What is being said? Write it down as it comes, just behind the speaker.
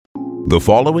The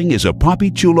following is a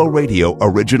Papi Chulo Radio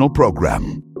original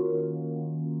program.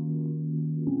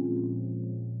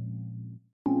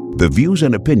 The views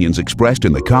and opinions expressed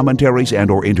in the commentaries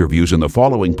and/or interviews in the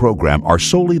following program are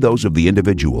solely those of the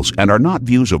individuals and are not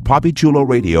views of Papi Chulo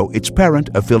Radio, its parent,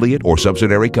 affiliate, or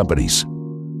subsidiary companies.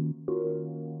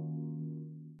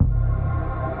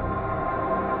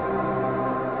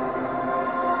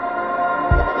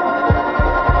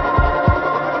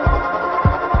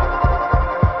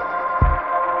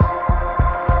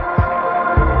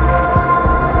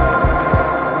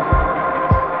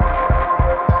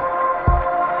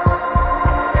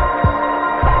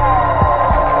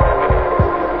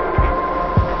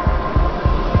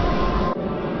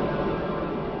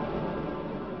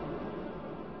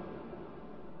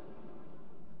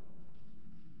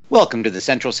 Welcome to the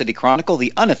Central City Chronicle,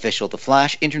 the unofficial The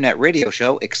Flash internet radio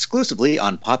show exclusively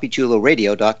on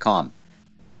PapiChuloRadio.com.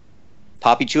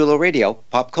 Papi Chulo Radio,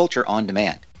 pop culture on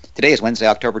demand. Today is Wednesday,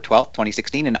 October 12th,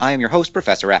 2016, and I am your host,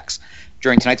 Professor X.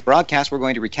 During tonight's broadcast, we're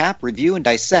going to recap, review, and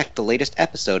dissect the latest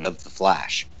episode of The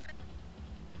Flash.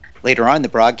 Later on in the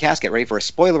broadcast, get ready for a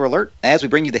spoiler alert as we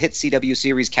bring you the hit CW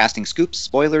series casting scoops,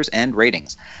 spoilers, and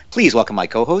ratings. Please welcome my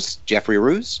co-hosts, Jeffrey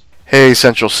Ruse. Hey,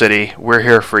 Central City, we're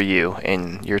here for you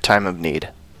in your time of need.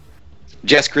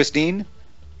 Jess Christine.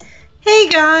 Hey,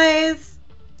 guys.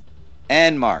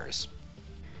 And Mars.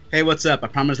 Hey, what's up? I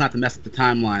promise not to mess up the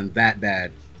timeline that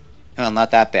bad. Well,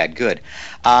 not that bad. Good.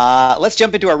 Let's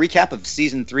jump into our recap of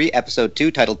Season 3, Episode 2,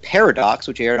 titled Paradox,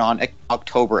 which aired on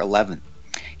October 11th.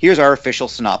 Here's our official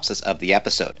synopsis of the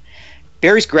episode.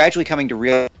 Barry's gradually coming to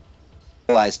realize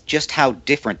just how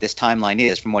different this timeline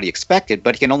is from what he expected,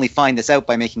 but he can only find this out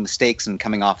by making mistakes and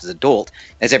coming off as adult,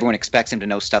 as everyone expects him to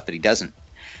know stuff that he doesn't.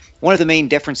 One of the main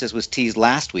differences was teased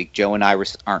last week. Joe and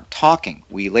Iris aren't talking.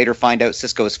 We later find out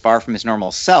Cisco is far from his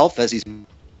normal self as he's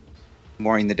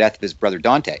mourning the death of his brother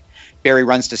Dante. Barry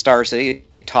runs to Star City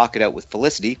to talk it out with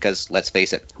Felicity, because, let's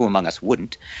face it, who among us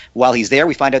wouldn't? While he's there,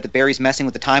 we find out that Barry's messing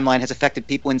with the timeline has affected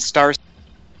people in Star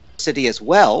City as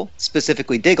well,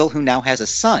 specifically Diggle, who now has a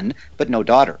son, but no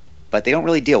daughter. But they don't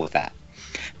really deal with that.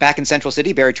 Back in Central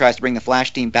City, Barry tries to bring the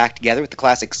Flash team back together with the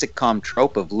classic sitcom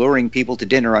trope of luring people to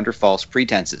dinner under false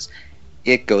pretenses.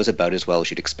 It goes about as well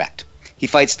as you'd expect. He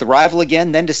fights the rival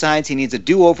again, then decides he needs a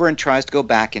do-over and tries to go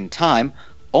back in time,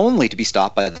 only to be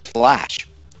stopped by the Flash.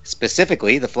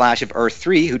 Specifically, the Flash of Earth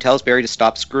 3, who tells Barry to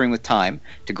stop screwing with time,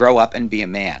 to grow up and be a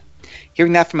man.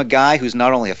 Hearing that from a guy who's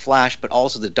not only a Flash, but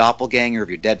also the doppelganger of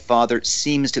your dead father,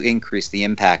 seems to increase the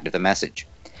impact of the message.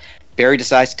 Barry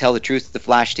decides to tell the truth to the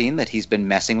Flash team that he's been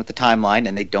messing with the timeline,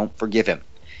 and they don't forgive him.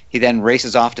 He then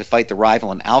races off to fight the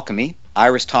rival in alchemy.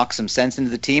 Iris talks some sense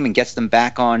into the team and gets them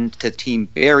back on to Team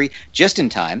Barry just in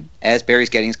time, as Barry's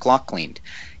getting his clock cleaned.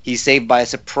 He's saved by a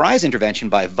surprise intervention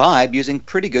by Vibe using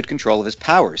pretty good control of his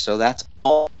powers, so that's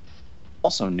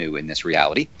also new in this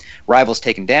reality. Rival's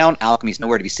taken down, Alchemy's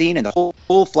nowhere to be seen, and the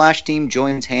whole Flash team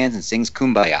joins hands and sings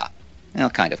Kumbaya.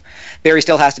 Well, kind of. Barry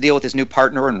still has to deal with his new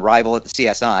partner and rival at the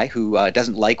CSI, who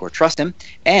doesn't like or trust him,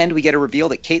 and we get a reveal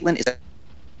that Caitlin is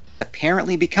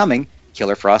apparently becoming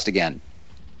Killer Frost again.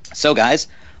 So, guys,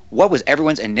 what was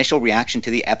everyone's initial reaction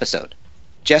to the episode?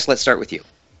 Jess, let's start with you.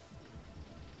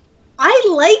 I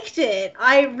liked it.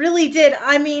 I really did.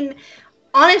 I mean,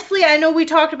 honestly, I know we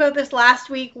talked about this last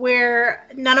week where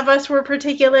none of us were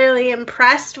particularly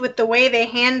impressed with the way they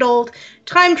handled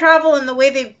time travel and the way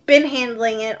they've been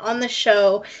handling it on the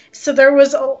show. So there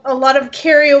was a lot of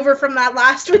carryover from that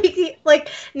last week. Like,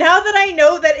 now that I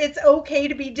know that it's okay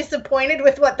to be disappointed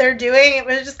with what they're doing, it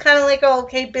was just kind of like, oh,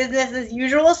 okay, business as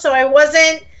usual. So I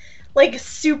wasn't, like,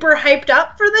 super hyped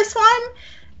up for this one.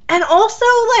 And also,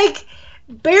 like,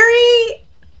 Barry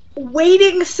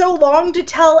waiting so long to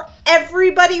tell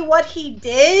everybody what he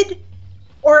did,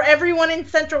 or everyone in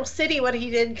Central City what he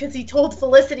did, because he told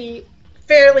Felicity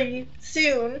fairly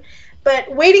soon,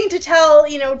 but waiting to tell,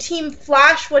 Team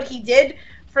Flash what he did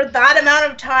for that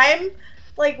amount of time,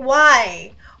 like,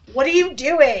 why? What are you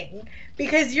doing?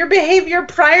 Because your behavior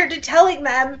prior to telling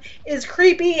them is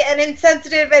creepy and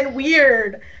insensitive and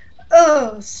weird.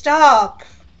 Oh, stop.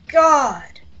 God.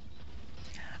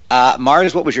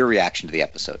 Mars, what was your reaction to the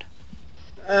episode?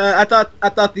 I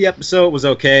thought the episode was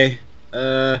okay.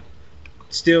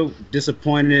 Still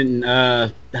disappointed in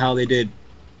how they did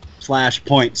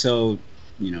Flashpoint so,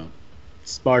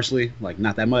 sparsely, like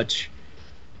not that much.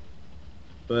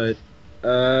 But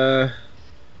the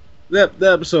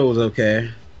episode was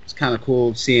okay. It's kind of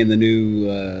cool seeing the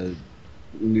new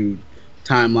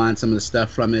timeline, some of the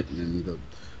stuff from it, and the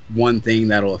one thing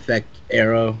that'll affect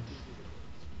Arrow.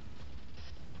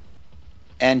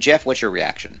 And Jeff, what's your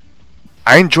reaction?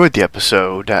 I enjoyed the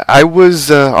episode. I was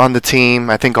on the team.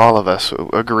 I think all of us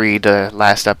agreed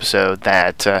last episode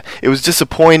that it was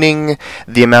disappointing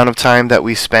the amount of time that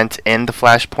we spent in the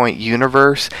Flashpoint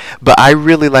universe, but I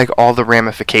really like all the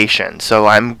ramifications. So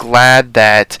I'm glad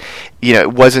that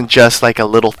it wasn't just like a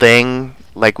little thing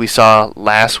like we saw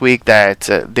last week, that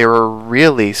there were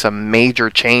really some major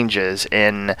changes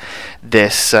in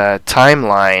this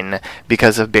timeline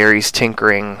because of Barry's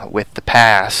tinkering with the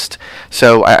past.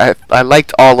 So I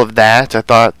liked all of that. I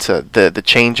thought the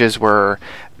changes were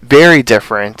very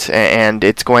different, and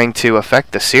it's going to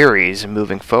affect the series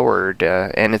moving forward,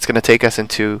 and it's going to take us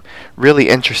into really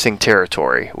interesting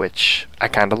territory, which I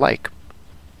kind of like.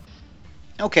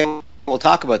 Okay. We'll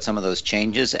talk about some of those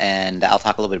changes, and I'll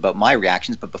talk a little bit about my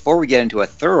reactions. But before we get into a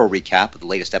thorough recap of the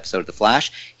latest episode of The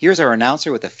Flash, here's our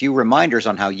announcer with a few reminders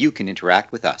on how you can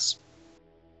interact with us.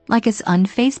 Like us on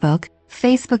Facebook,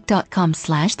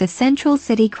 facebook.com/The Central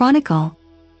City Chronicle.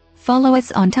 Follow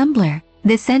us on Tumblr,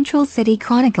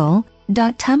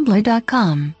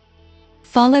 thecentralcitychronicle.tumblr.com.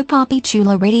 Follow Poppy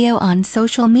Chulo Radio on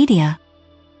social media.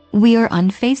 We are on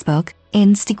Facebook,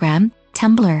 Instagram,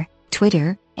 Tumblr,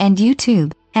 Twitter, and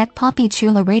YouTube at Poppy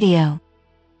Chulo Radio.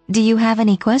 Do you have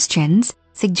any questions,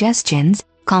 suggestions,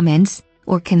 comments,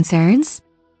 or concerns?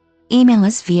 Email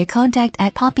us via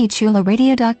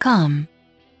contact@poppychuloradio.com.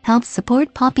 Help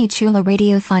support Poppy Chulo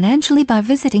Radio financially by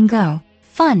visiting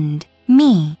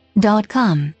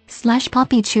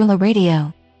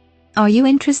gofundme.com/poppychuloradio. Are you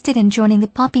interested in joining the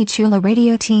Poppy Chulo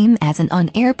Radio team as an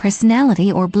on-air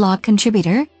personality or blog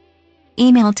contributor?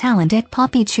 Email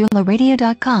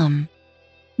talent@poppychuloradio.com.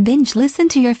 Binge listen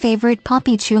to your favorite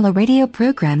Poppy Chulo Radio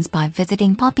programs by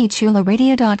visiting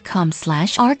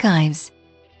poppychuloradio.com/archives.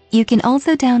 You can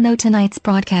also download tonight's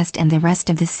broadcast and the rest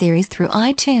of the series through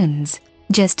iTunes.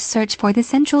 Just search for The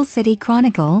Central City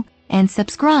Chronicle and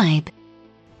subscribe.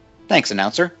 Thanks,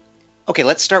 announcer. Okay,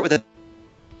 let's start with a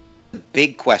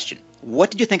big question.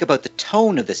 What did you think about the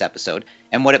tone of this episode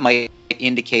and what it might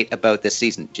indicate about this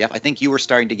season? Jeff, I think you were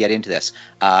starting to get into this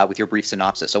with your brief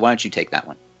synopsis, so why don't you take that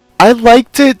one? I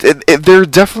liked it. They're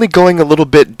definitely going a little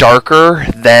bit darker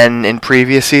than in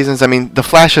previous seasons. I mean, The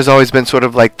Flash has always been sort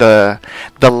of like the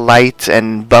light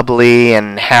and bubbly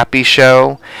and happy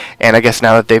show. And I guess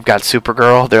now that they've got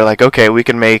Supergirl, they're like, okay, we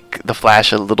can make The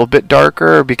Flash a little bit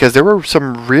darker, because there were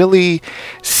some really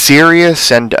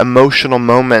serious and emotional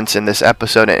moments in this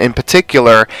episode. And in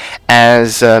particular,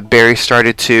 as Barry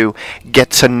started to get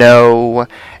to know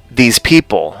these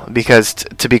people, because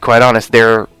to be quite honest,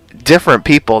 they're different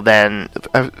people than,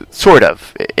 sort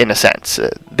of, in a sense.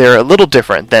 They're a little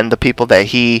different than the people that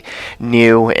he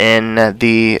knew in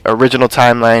the original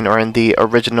timeline or in the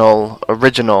original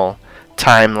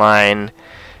timeline.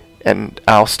 And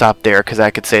I'll stop there because I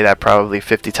could say that probably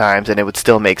 50 times and it would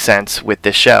still make sense with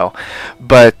this show.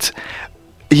 But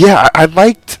yeah, I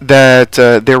liked that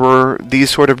there were these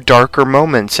sort of darker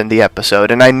moments in the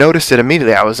episode, and I noticed it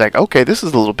immediately. I was like, okay, this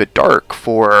is a little bit dark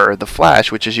for The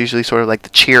Flash, which is usually sort of like the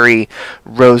cheery,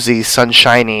 rosy,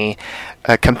 sunshiny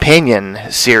companion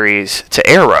series to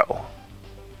Arrow.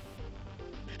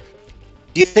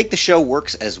 Do you think the show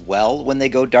works as well when they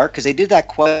go dark? Because they did that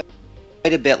quite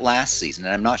a bit last season,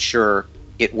 and I'm not sure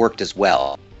it worked as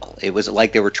well. It was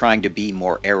like they were trying to be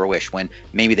more Arrowish when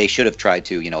maybe they should have tried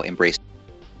to, embrace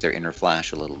their inner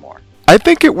Flash a little more. I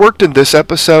think it worked in this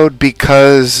episode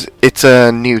because it's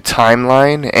a new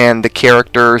timeline and the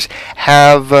characters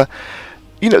have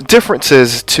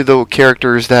differences to the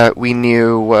characters that we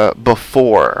knew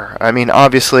before. I mean,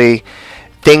 obviously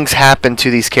things happen to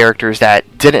these characters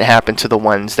that didn't happen to the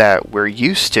ones that we're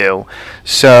used to,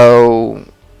 so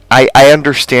I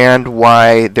understand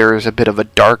why there's a bit of a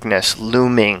darkness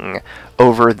looming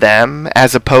over them,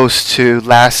 as opposed to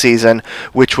last season,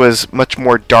 which was much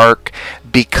more dark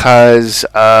because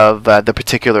of the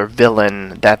particular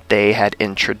villain that they had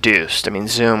introduced. I mean,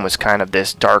 Zoom was kind of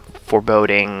this dark,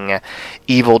 foreboding,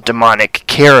 evil, demonic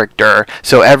character,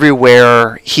 so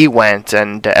everywhere he went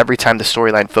and every time the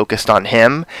storyline focused on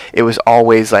him, it was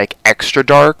always like extra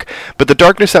dark. But the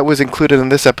darkness that was included in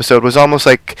this episode was almost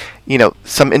like,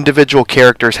 some individual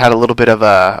characters had a little bit of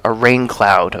a rain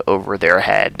cloud over their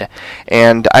head.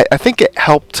 And I think it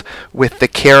helped with the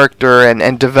character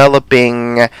and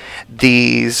developing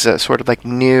these sort of like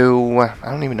new, I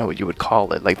don't even know what you would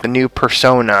call it, like the new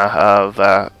persona of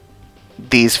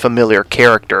these familiar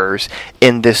characters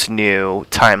in this new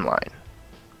timeline.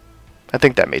 I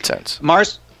think that made sense.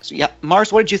 Mars,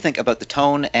 what did you think about the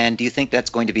tone, and do you think that's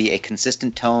going to be a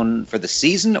consistent tone for the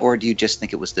season, or do you just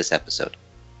think it was this episode?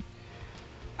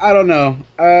 I don't know.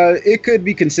 It could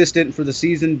be consistent for the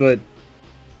season, but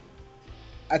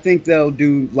I think they'll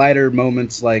do lighter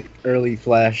moments like early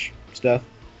Flash stuff.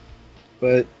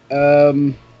 But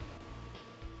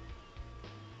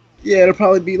yeah, it'll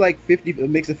probably be like a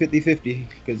mix of 50-50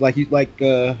 because I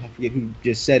forget who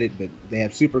just said it, but they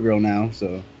have Supergirl now,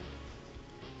 so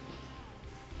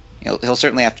He'll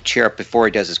certainly have to cheer up before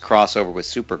he does his crossover with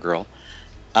Supergirl.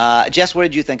 Jess, what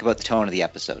did you think about the tone of the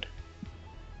episode?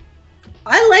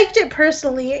 I liked it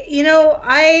personally. You know,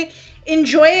 I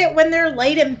enjoy it when they're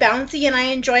light and bouncy, and I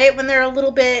enjoy it when they're a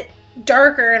little bit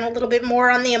darker and a little bit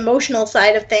more on the emotional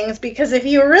side of things, because if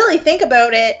you really think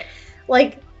about it,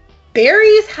 like,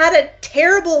 Barry's had a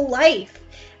terrible life,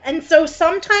 and so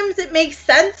sometimes it makes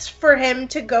sense for him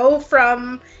to go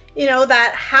from, you know,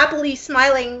 that happily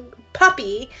smiling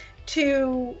puppy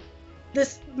to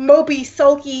this mopey,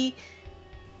 sulky,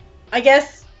 I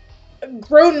guess,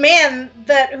 grown man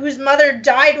whose mother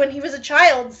died when he was a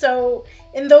child. So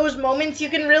in those moments, you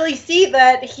can really see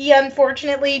that he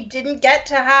unfortunately didn't get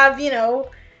to have, you know,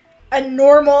 a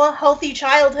normal, healthy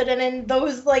childhood. And in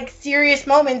those, like, serious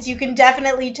moments, you can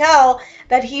definitely tell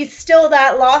that he's still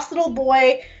that lost little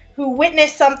boy who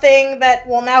witnessed something that,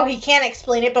 well, now he can't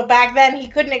explain it, but back then he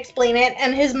couldn't explain it,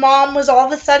 and his mom was all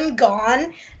of a sudden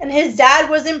gone, and his dad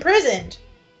was imprisoned.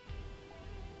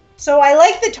 So I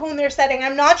like the tone they're setting.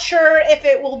 I'm not sure if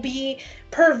it will be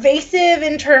pervasive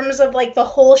in terms of, like, the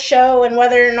whole show and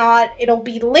whether or not it'll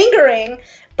be lingering,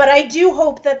 but I do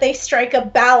hope that they strike a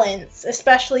balance,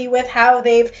 especially with how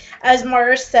they've, as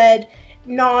Mars said,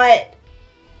 not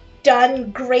done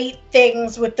great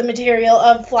things with the material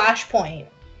of Flashpoint.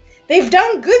 They've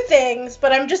done good things,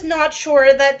 but I'm just not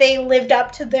sure that they lived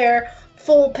up to their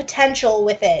full potential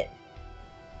with it.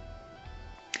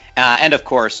 And of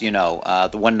course, you know,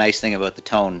 the one nice thing about the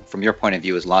tone, from your point of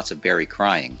view, is lots of Barry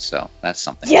crying, so that's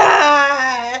something.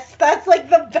 Yes! That's like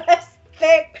the best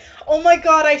thing. Oh my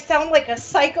god, I sound like a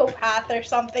psychopath or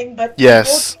something, but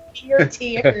yes, your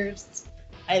tears.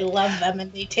 I love them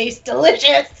and they taste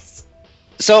delicious.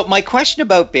 So my question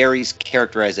about Barry's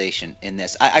characterization in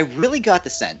this, I really got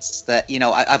the sense that, you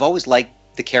know, I've always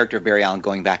liked the character of Barry Allen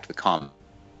going back to the comics.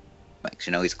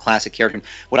 You know, he's a classic character.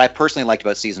 What I personally liked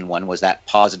about season 1 was that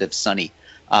positive, sunny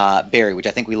Barry, which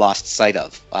I think we lost sight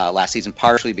of last season,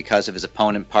 partially because of his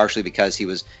opponent, partially because he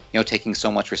was, you know, taking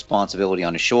so much responsibility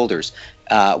on his shoulders,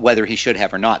 whether he should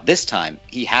have or not. This time,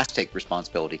 he has to take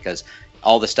responsibility because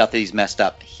all the stuff that he's messed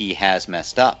up, he has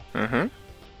messed up. Mm-hmm.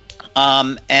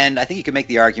 And I think you could make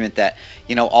the argument that,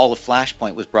 you know, all of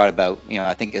Flashpoint was brought about, you know,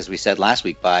 I think as we said last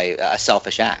week, by a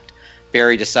selfish act.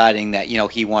 Barry deciding that, you know,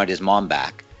 he wanted his mom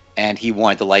back and he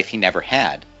wanted the life he never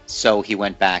had. So he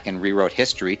went back and rewrote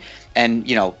history and,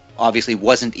 you know, obviously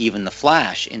wasn't even the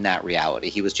Flash in that reality.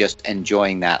 He was just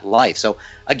enjoying that life. So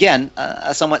again,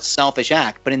 a somewhat selfish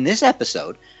act. But in this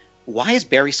episode, why is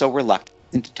Barry so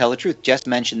reluctant to tell the truth? Jess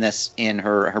mentioned this in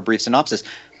her brief synopsis.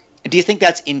 Do you think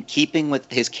that's in keeping with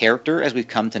his character as we've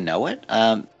come to know it?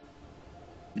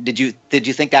 Did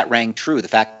you think that rang true? The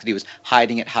fact that he was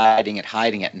hiding it,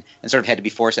 and sort of had to be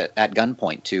forced at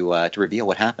gunpoint to reveal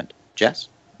what happened. Jess?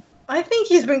 I think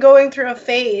he's been going through a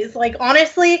phase. Like,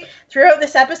 honestly, throughout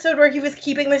this episode where he was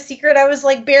keeping the secret, I was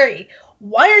like, Barry,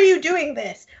 why are you doing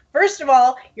this? First of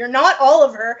all, you're not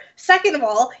Oliver. Second of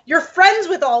all, you're friends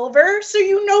with Oliver, so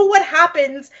you know what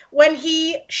happens when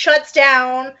he shuts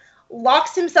down,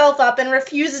 locks himself up, and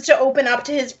refuses to open up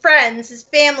to his friends, his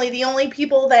family, the only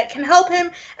people that can help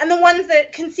him, and the ones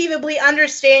that conceivably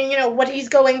understand, you know, what he's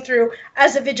going through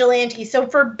as a vigilante. So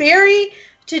for Barry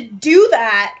to do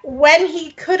that when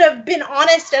he could have been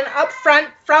honest and upfront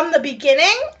from the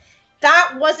beginning,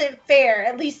 that wasn't fair,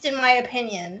 at least in my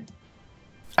opinion.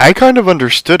 I kind of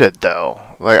understood it, though.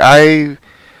 Like, I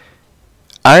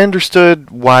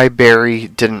understood why Barry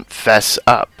didn't fess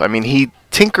up. I mean, he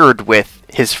tinkered with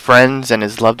his friends and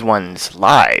his loved ones'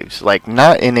 lives, like,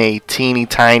 not in a teeny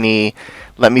tiny,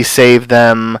 let me save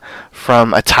them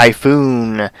from a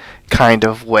typhoon kind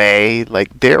of way.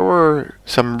 Like, there were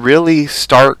some really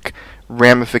stark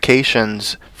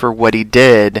ramifications for what he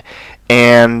did,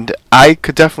 and I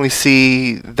could definitely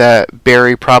see that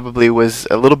Barry probably was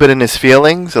a little bit in his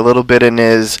feelings, a little bit in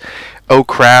his, oh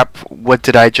crap, what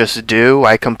did I just do?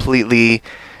 I completely,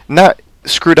 not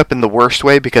screwed up in the worst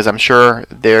way, because I'm sure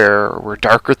there were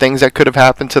darker things that could have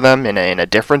happened to them in a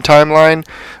different timeline,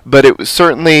 but it was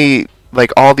certainly,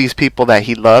 like, all these people that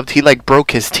he loved, he, like,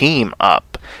 broke his team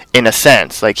up, in a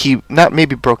sense. Like, he, not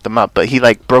maybe broke them up, but he,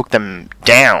 like, broke them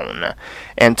down,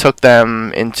 and took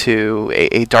them into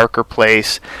a darker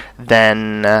place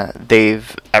than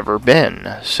they've ever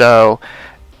been. So,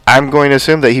 I'm going to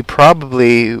assume that he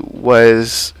probably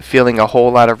was feeling a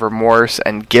whole lot of remorse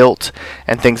and guilt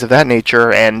and things of that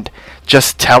nature, and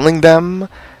just telling them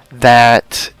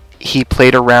that he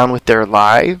played around with their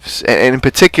lives, and in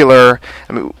particular,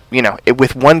 I mean,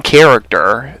 with one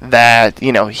character, that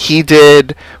he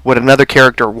did what another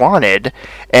character wanted,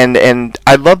 and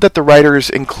I love that the writers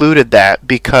included that,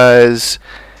 because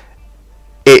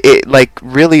it like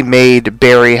really made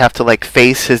Barry have to like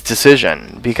face his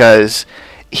decision, because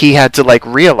he had to like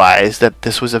realize that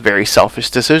this was a very selfish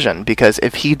decision, because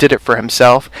if he did it for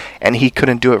himself and he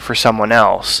couldn't do it for someone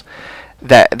else,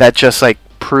 that just like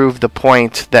proved the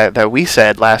point that we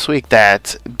said last week,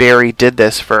 that Barry did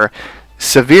this for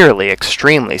severely,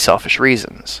 extremely selfish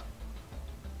reasons.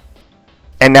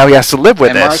 And now he has to live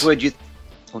with this. Mars, what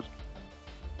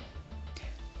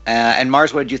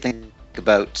did you think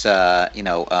about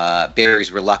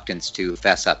Barry's reluctance to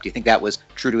fess up? Do you think that was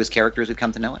true to his character as we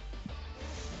come to know it?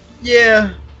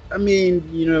 Yeah, I mean,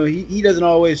 he doesn't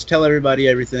always tell everybody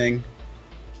everything,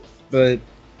 but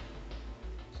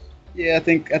yeah, I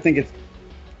think it's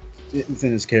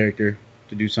in his character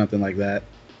to do something like that.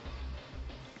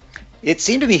 It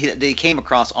seemed to me that he came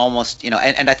across almost, and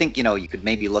I think, you could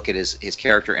maybe look at his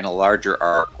character in a larger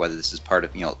arc, whether this is part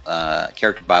of,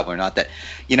 character Bible or not, that,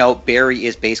 Barry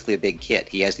is basically a big kid.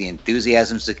 He has the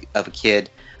enthusiasms of a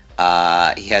kid.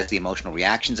 He has the emotional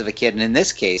reactions of a kid. And in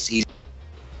this case, he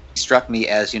struck me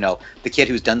as, the kid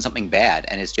who's done something bad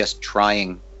and is just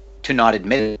trying to not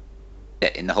admit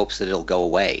it in the hopes that it'll go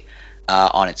away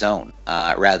on its own,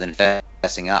 rather than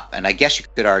fessing up. And I guess you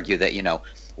could argue that,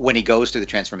 when he goes through the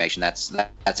transformation, that's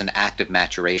an act of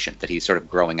maturation, that he's sort of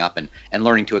growing up and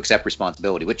learning to accept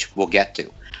responsibility, which we'll get to.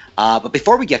 But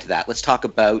before we get to that, let's talk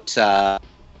about,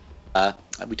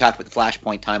 we talked about the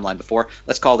Flashpoint timeline before.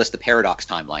 Let's call this the Paradox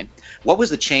timeline. What was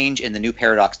the change in the new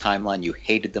Paradox timeline you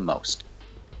hated the most?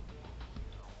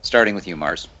 Starting with you,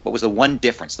 Mars. What was the one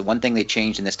difference, the one thing they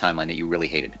changed in this timeline that you really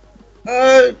hated?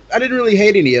 I didn't really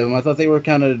hate any of them. I thought they were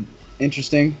kind of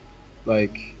interesting.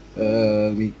 Like,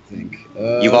 let me think.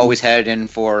 You've always had it in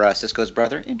for Cisco's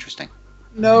brother? Interesting.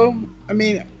 No, I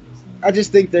mean, I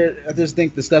just think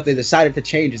the stuff they decided to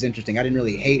change is interesting. I didn't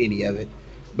really hate any of it.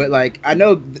 But, like, I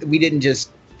know we didn't just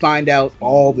find out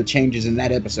all the changes in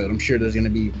that episode. I'm sure there's going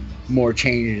to be more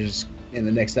changes in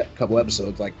the next couple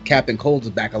episodes. Like, Captain Cold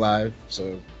is back alive,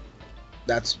 so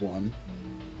that's one.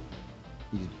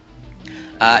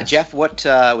 Jeff, what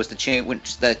was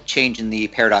the change in the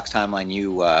Paradox timeline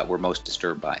you were most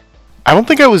disturbed by? I don't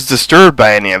think I was disturbed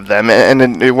by any of them,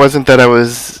 and it wasn't that I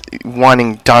was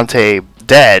wanting Dante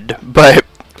dead, but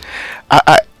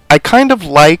I kind of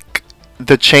like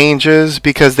the changes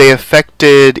because they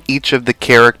affected each of the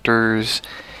characters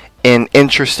in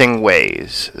interesting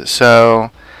ways.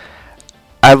 So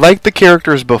I liked the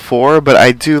characters before, but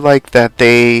I do like that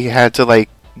they had to like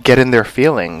get in their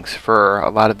feelings for a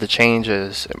lot of the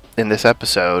changes in this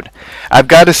episode. I've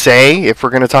got to say, if we're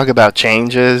going to talk about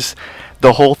changes,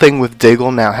 the whole thing with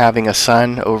Diggle now having a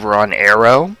son over on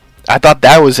Arrow, I thought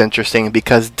that was interesting,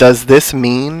 because does this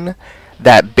mean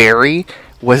that Barry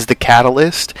was the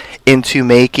catalyst into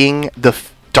making the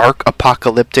dark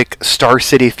apocalyptic Star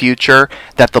City future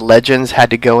that the Legends had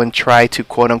to go and try to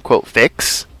quote-unquote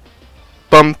fix?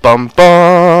 Bum bum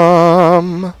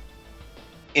bum!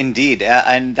 Indeed,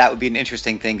 and that would be an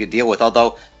interesting thing to deal with,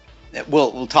 although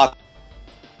we'll talk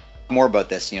more about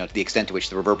this, to the extent to which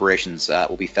the reverberations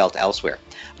will be felt elsewhere.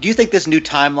 Do you think this new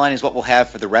timeline is what we'll have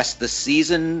for the rest of the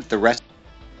season, the rest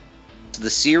of the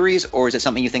series, or is it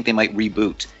something you think they might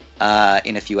reboot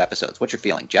in a few episodes? What's your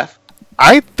feeling, Jeff?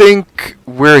 I think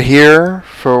we're here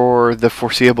for the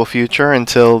foreseeable future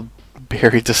until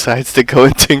Barry decides to go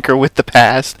and tinker with the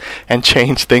past and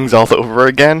change things all over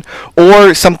again,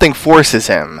 or something forces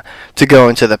him to go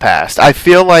into the past. I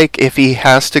feel like if he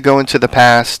has to go into the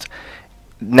past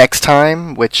next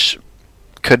time, which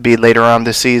could be later on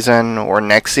this season or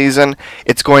next season,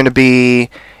 it's going to be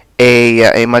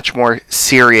a much more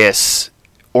serious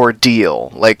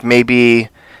ordeal. Like maybe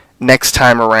next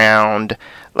time around,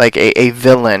 like a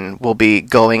villain will be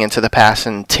going into the past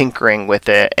and tinkering with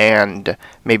it, and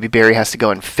maybe Barry has to go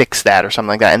and fix that or something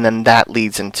like that, and then that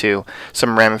leads into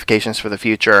some ramifications for the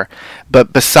future.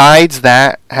 But besides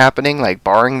that happening, like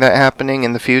barring that happening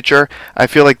in the future, I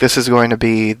feel like this is going to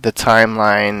be the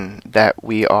timeline that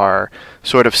we are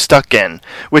sort of stuck in,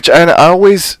 which I've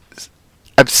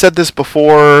said this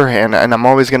before, and I'm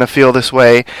always going to feel this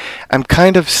way. I'm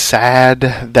kind of sad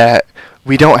that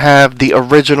we don't have the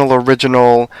original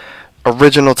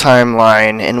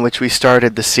timeline in which we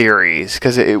started the series,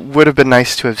 because it would have been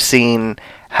nice to have seen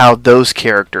how those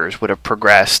characters would have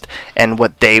progressed and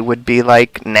what they would be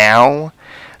like now.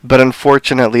 But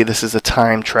unfortunately, this is a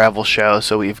time travel show,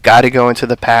 so we've got to go into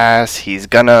the past. He's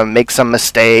going to make some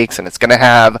mistakes, and it's going to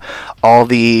have all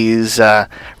these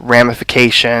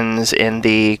ramifications in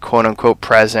the quote-unquote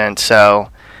present.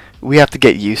 So we have to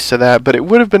get used to that. But it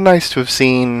would have been nice to have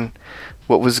seen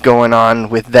what was going on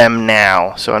with them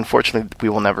now. So unfortunately, we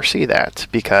will never see that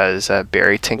because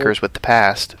Barry tinkers with the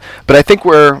past. But I think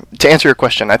to answer your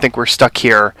question, I think we're stuck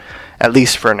here, at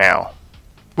least for now.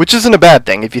 Which isn't a bad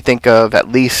thing if you think of at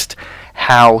least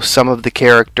how some of the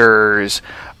characters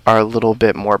are a little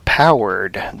bit more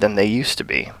powered than they used to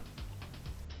be.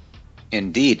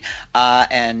 Indeed.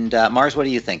 And Mars, what do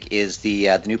you think? Is the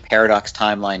new Paradox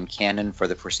timeline canon for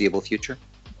the foreseeable future?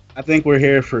 I think we're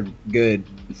here for good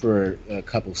for a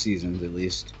couple seasons at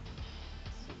least.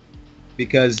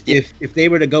 Because if they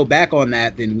were to go back on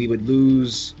that, then we would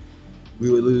lose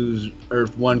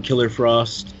Earth 1 Killer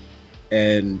Frost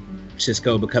and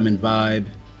Cisco becoming Vibe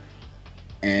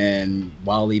and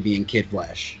Wally being Kid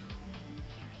Flash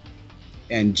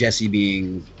and Jessie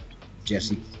being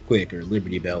Jessie Quick or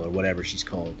Liberty Bell or whatever she's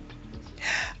called.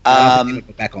 I don't think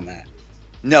go back on that.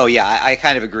 No, yeah, I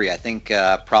kind of agree. I think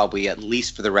probably at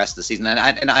least for the rest of the season, and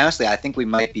I honestly, I think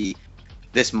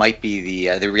this might be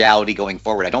the reality going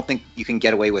forward. I don't think you can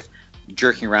get away with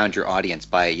jerking around your audience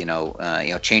by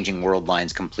changing world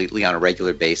lines completely on a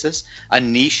regular basis. A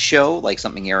niche show like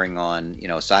something airing on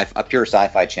a pure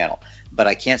sci-fi channel, but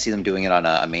I can't see them doing it on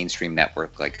a mainstream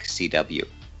network like CW.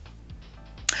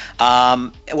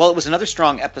 Well, it was another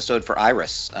strong episode for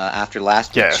Iris after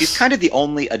last week. Yes. She's kind of the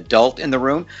only adult in the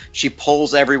room. She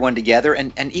pulls everyone together,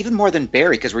 and even more than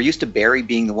Barry, because we're used to Barry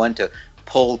being the one to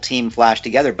pull Team Flash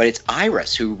together, but it's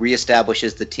Iris who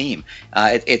reestablishes the team.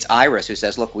 It's Iris who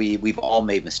says, look, we've all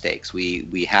made mistakes.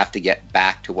 We have to get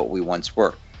back to what we once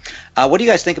were. What do you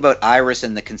guys think about Iris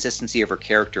and the consistency of her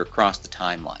character across the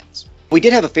timelines? We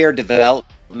did have a fair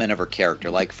development of her character,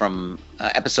 like from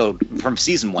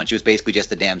season 1, she was basically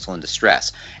just a damsel in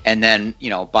distress, and then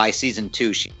by season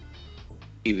 2 she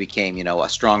became a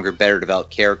stronger, better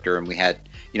developed character, and we had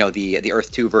the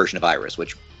Earth 2 version of Iris,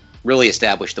 which really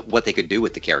established what they could do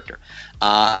with the character.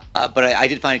 But I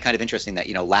did find it kind of interesting that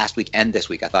last week and this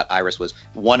week I thought Iris was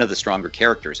one of the stronger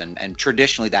characters, and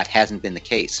traditionally that hasn't been the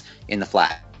case in the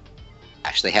Flash.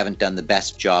 They haven't done the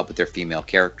best job with their female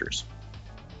characters.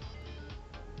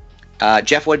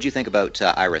 Jeff, what did you think about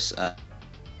Iris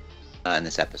in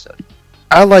this episode?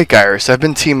 I like Iris. I've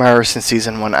been Team Iris since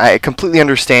season 1. I completely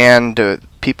understand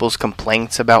people's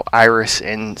complaints about Iris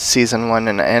in season 1,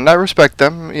 and I respect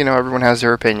them. Everyone has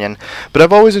their opinion. But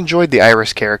I've always enjoyed the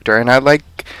Iris character, and I like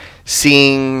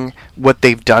seeing what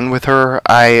they've done with her.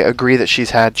 I agree that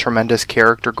she's had tremendous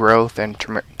character growth and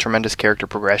tremendous character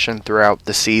progression throughout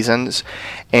the seasons,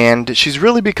 and she's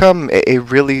really become a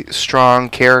really strong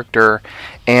character,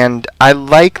 and I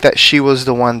like that she was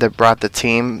the one that brought the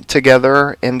team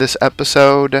together in this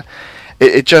episode.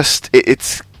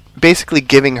 It's basically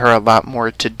giving her a lot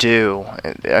more to do.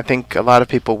 I think a lot of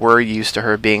people were used to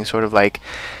her being sort of like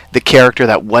the character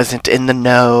that wasn't in the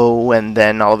know, and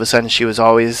then all of a sudden she was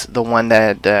always the one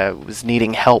that was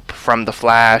needing help from the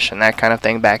Flash and that kind of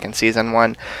thing back in season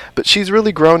 1. But she's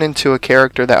really grown into a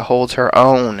character that holds her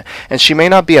own, and she may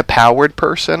not be a powered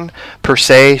person per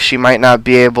se. She might not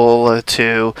be able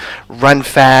to run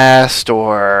fast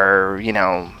or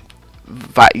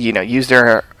use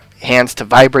their hands to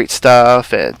vibrate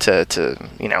stuff and to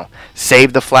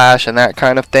save the Flash and that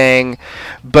kind of thing,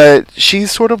 but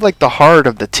she's sort of like the heart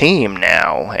of the team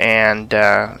now, and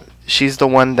she's the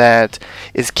one that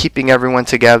is keeping everyone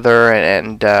together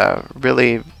and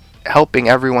really helping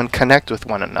everyone connect with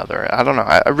one another. I don't know,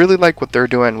 I really like what they're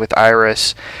doing with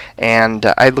Iris,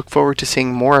 and I look forward to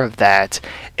seeing more of that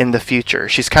in the future.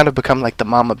 She's kind of become like the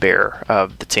mama bear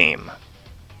of the team.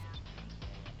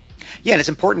 Yeah, and it's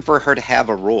important for her to have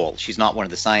a role. She's not one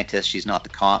of the scientists. She's not the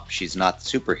cop. She's not the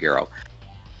superhero.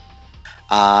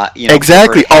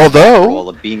 Exactly. Although role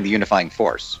of being the unifying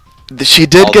force. She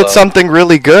did get something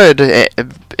really good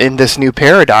in this new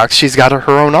Paradox. She's got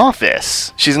her own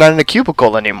office. She's not in a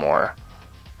cubicle anymore.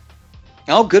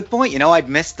 Oh, good point. I'd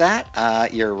missed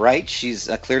that. You're right. She's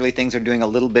clearly things are doing a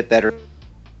little bit better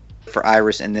for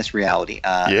Iris in this reality.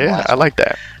 Yeah, I like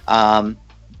that.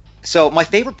 So my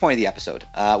favorite point of the episode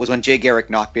was when Jay Garrick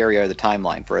knocked Barry out of the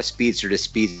timeline for a speedster to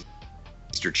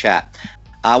speedster chat.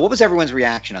 What was everyone's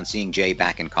reaction on seeing Jay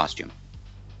back in costume?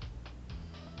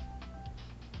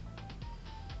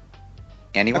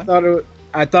 Anyone?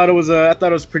 I thought it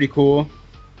was pretty cool.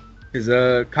 His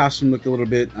costume looked a little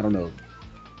bit, I don't know,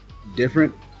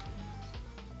 different.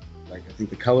 Like I think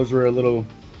the colors were a little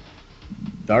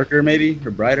darker, maybe,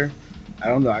 or brighter. I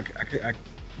don't know. I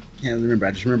can't remember.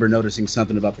 I just remember noticing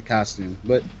something about the costume,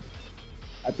 but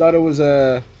I thought it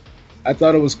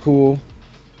was cool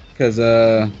because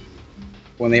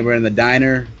when they were in the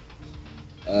diner,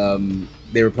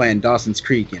 they were playing Dawson's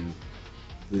Creek, and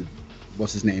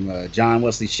what's his name? John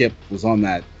Wesley Shipp was on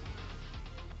that,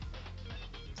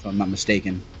 if I'm not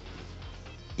mistaken.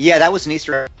 Yeah, that was an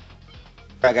Easter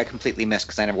egg I completely missed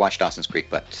because I never watched Dawson's Creek,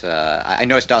 but I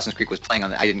noticed Dawson's Creek was playing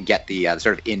on it. I didn't get the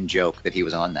sort of in-joke that he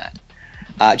was on that.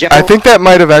 Jeff, I think that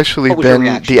might have actually been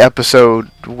reaction? the episode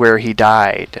where he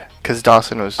died, because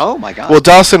Dawson was... Oh, my God. Well,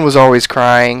 Dawson was always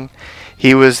crying.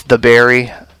 He was the Barry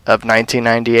of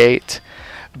 1998.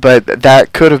 But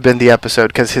that could have been the episode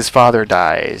because his father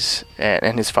dies,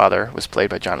 and his father was played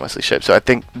by John Wesley Shipp. So I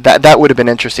think that would have been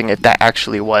interesting if that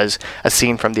actually was a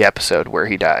scene from the episode where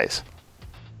he dies.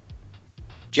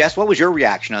 Jess, what was your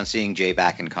reaction on seeing Jay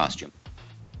back in costume?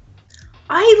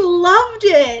 I loved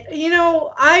it. You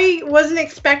know, I wasn't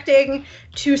expecting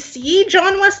to see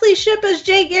John Wesley Shipp as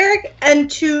Jay Garrick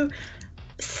and to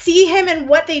see him and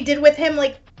what they did with him.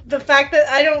 Like, the fact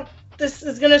that this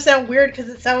is going to sound weird because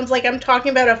it sounds like I'm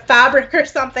talking about a fabric or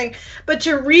something, but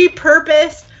to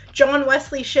repurpose John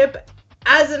Wesley Shipp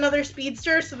as another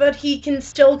speedster so that he can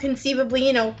still conceivably,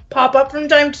 you know, pop up from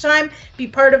time to time, be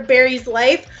part of Barry's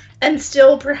life, and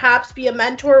still perhaps be a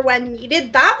mentor when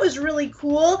needed. That was really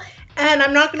cool, and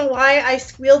I'm not going to lie, I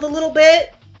squealed a little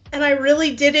bit, and I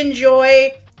really did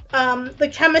enjoy the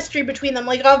chemistry between them.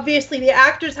 Like, obviously, the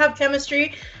actors have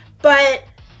chemistry, but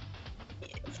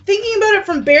thinking about it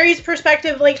from Barry's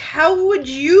perspective, like, how would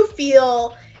you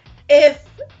feel if,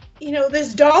 you know,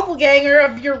 this doppelganger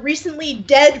of your recently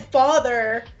dead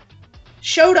father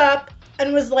showed up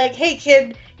and was like, hey,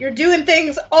 kid, you're doing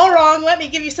things all wrong, let me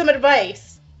give you some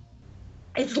advice?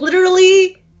 It's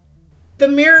literally the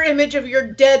mirror image of your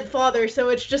dead father, so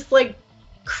it's just, like,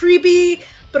 creepy,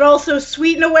 but also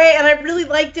sweet in a way, and I really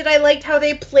liked it. I liked how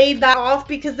they played that off,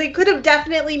 because they could have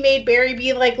definitely made Barry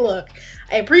be like, look,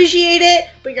 I appreciate it,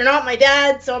 but you're not my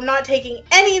dad, so I'm not taking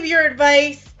any of your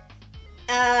advice.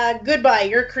 Goodbye,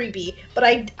 you're creepy.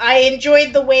 But I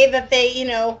enjoyed the way that they, you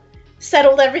know,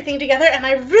 settled everything together, and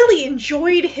I really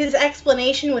enjoyed his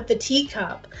explanation with the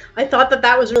teacup. I thought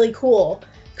that was really cool.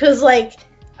 Because, like,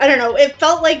 I don't know, it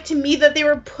felt like to me that they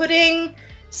were putting...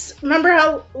 Remember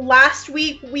how last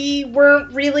week we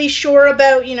weren't really sure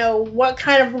about, you know, what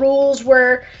kind of rules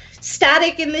were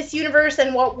static in this universe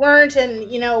and what weren't,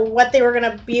 and, you know, what they were going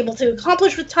to be able to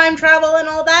accomplish with time travel and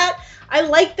all that? I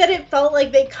like that it felt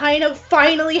like they kind of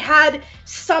finally had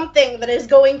something that is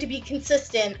going to be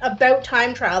consistent about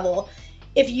time travel.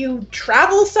 If you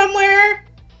travel somewhere,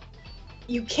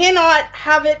 you cannot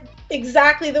have it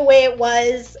exactly the way it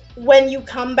was when you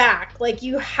come back. Like,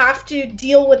 you have to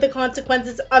deal with the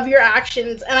consequences of your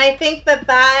actions, and I think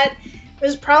that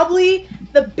was probably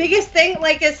the biggest thing.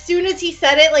 Like, as soon as he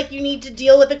said it, like, you need to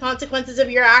deal with the consequences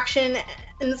of your action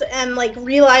and like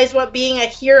realize what being a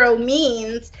hero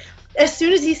means. As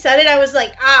soon as he said it, I was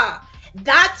like,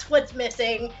 that's what's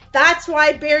missing. That's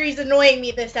why Barry's annoying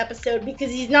me this episode, because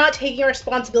he's not taking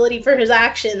responsibility for his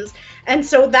actions. And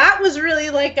so that was really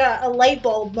like a light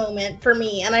bulb moment for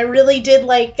me. And I really did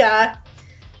like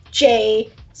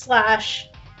Jay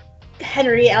 /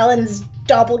 Henry Allen's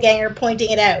doppelganger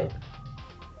pointing it out.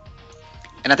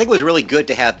 And I think it was really good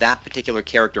to have that particular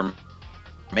character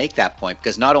make that point,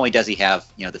 because not only does he have,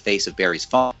 you know, the face of Barry's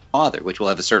father, which will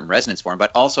have a certain resonance for him,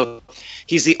 but also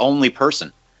he's the only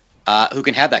person who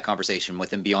can have that conversation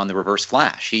with him beyond the Reverse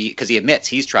Flash. Because he admits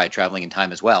he's tried traveling in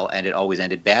time as well, and it always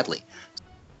ended badly.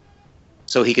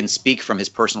 So he can speak from his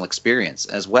personal experience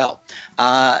as well.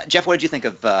 Jeff, what did you think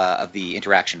of the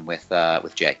interaction with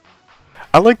Jay?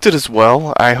 I liked it as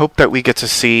well. I hope that we get to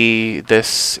see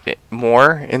this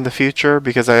more in the future,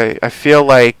 because I feel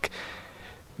like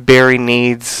Barry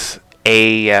needs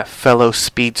a fellow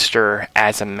speedster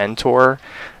as a mentor,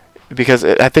 because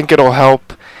I think it'll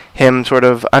help him sort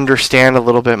of understand a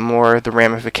little bit more the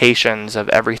ramifications of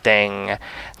everything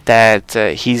that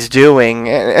he's doing,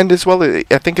 and as well, I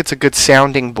think it's a good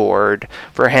sounding board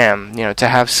for him, you know, to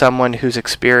have someone who's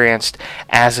experienced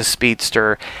as a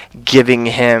speedster giving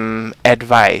him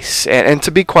advice. And to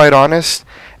be quite honest,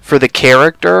 for the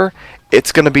character,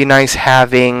 it's going to be nice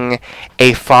having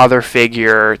a father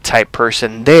figure type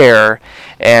person there,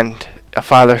 and a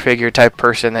father figure type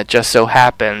person that just so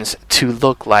happens to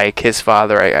look like his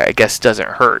father, I guess, doesn't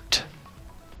hurt.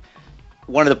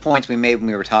 One of the points we made when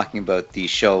we were talking about the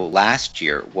show last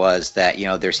year was that, you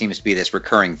know, there seems to be this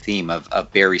recurring theme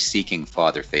of Barry seeking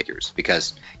father figures,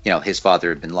 because, you know, his father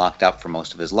had been locked up for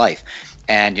most of his life.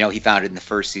 And, you know, he found it in the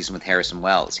first season with Harrison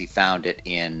Wells. He found it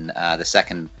in the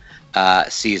second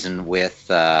season with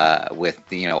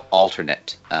the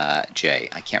alternate Jay.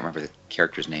 I can't remember the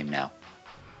character's name now.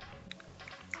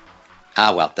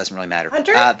 Well, doesn't really matter.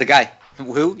 Hunter? The guy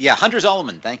who? Yeah, Hunter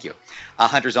Zolomon. Thank you,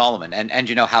 Hunter Zolomon. And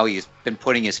you know how he's been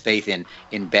putting his faith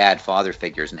in bad father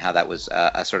figures, and how that was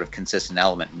a sort of consistent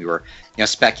element. And we were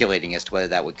speculating as to whether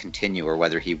that would continue or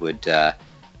whether he would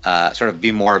sort of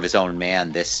be more of his own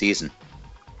man this season.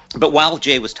 But while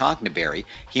Jay was talking to Barry,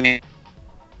 he made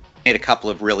a couple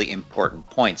of really important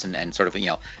points, and sort of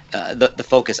the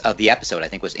focus of the episode, I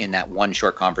think, was in that one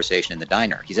short conversation in the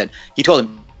diner. He told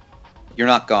him, "You're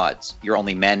not gods. You're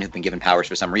only men who've been given powers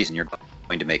for some reason. You're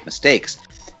going to make mistakes."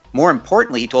 More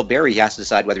importantly, he told Barry he has to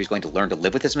decide whether he's going to learn to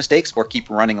live with his mistakes or keep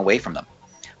running away from them.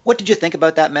 What did you think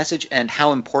about that message, and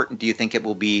how important do you think it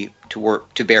will be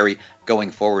to Barry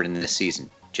going forward in this season?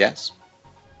 Jess?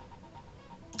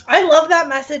 I love that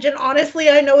message, and honestly,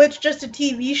 I know it's just a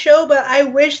TV show, but I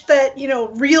wish that,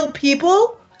 real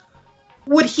people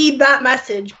would heed that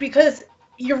message, because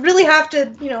you really have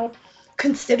to,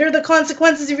 consider the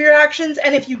consequences of your actions,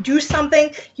 and if you do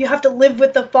something, you have to live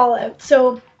with the fallout.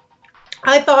 So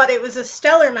I thought it was a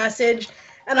stellar message,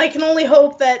 and I can only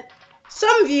hope that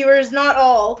some viewers, not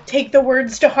all, take the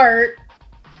words to heart,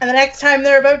 and the next time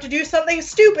they're about to do something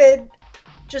stupid,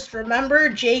 just remember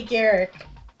Jay Garrick.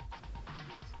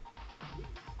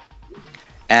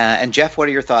 And Jeff, what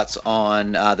are your thoughts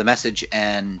on the message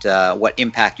and what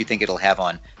impact you think it'll have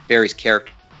on Barry's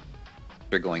character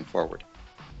going forward?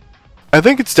 I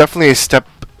think it's definitely a step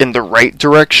in the right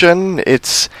direction.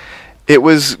 It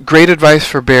was great advice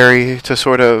for Barry to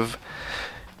sort of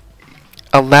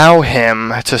allow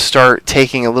him to start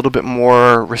taking a little bit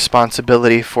more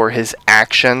responsibility for his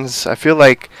actions. I feel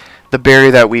like the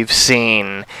Barry that we've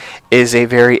seen is a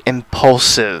very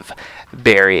impulsive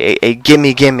Barry, a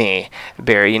gimme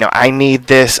Barry. I need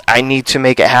this, I need to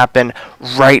make it happen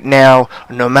right now,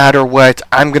 no matter what.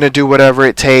 I'm going to do whatever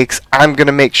it takes. I'm going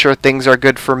to make sure things are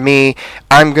good for me.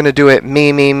 I'm going to do it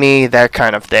me, that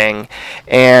kind of thing.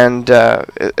 And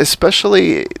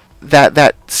especially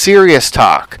that serious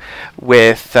talk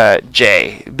with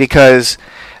Jay, because,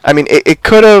 it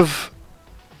could have,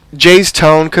 Jay's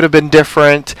tone could have been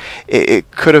different. It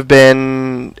could have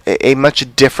been a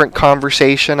much different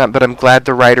conversation, but I'm glad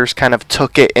the writers kind of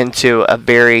took it into a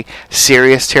very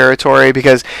serious territory,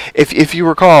 because if you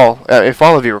recall, if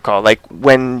all of you recall, like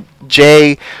when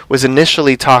Jay was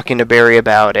initially talking to Barry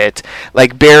about it,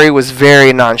 like Barry was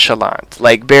very nonchalant.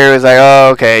 Like Barry was like, "Oh,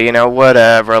 okay,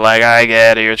 whatever, like I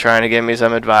get it, you're trying to give me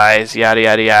some advice, yada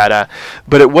yada yada."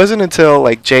 But it wasn't until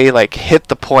like Jay like hit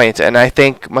the point, and I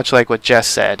think much like what Jess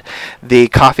said, the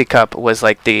coffee cup was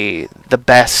like the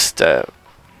best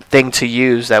thing to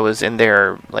use that was in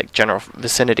their like general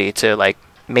vicinity to like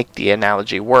make the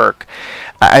analogy work.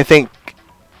 I think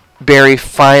Barry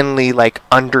finally like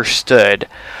understood,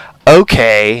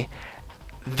 okay,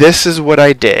 this is what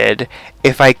I did.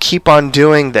 If I keep on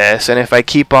doing this, and if I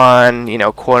keep on,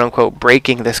 quote unquote,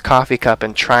 breaking this coffee cup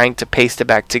and trying to paste it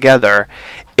back together,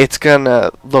 it's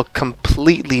gonna look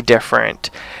completely different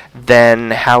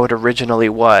than how it originally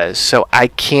was. So I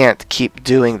can't keep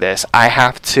doing this. I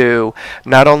have to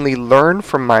not only learn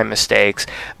from my mistakes,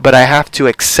 but I have to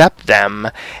accept them,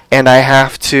 and I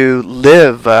have to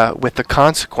live with the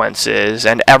consequences.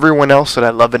 And everyone else that I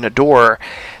love and adore,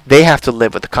 they have to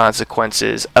live with the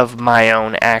consequences of my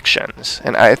own actions.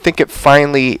 And I think it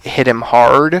finally hit him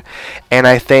hard, and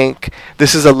I think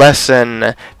this is a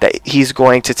lesson that he's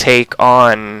going to take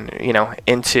on,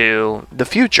 into the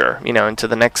future, into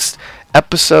the next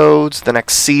episodes, the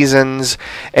next seasons.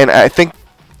 And I think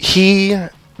he,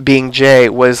 being Jay,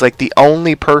 was like the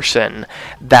only person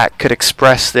that could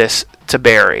express this to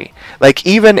Barry. Like,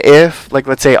 even if, like,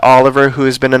 let's say Oliver, who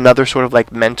has been another sort of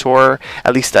like mentor,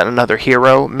 at least another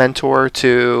hero mentor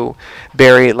to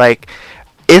Barry, like,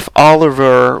 if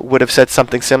Oliver would have said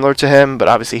something similar to him, but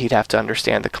obviously he'd have to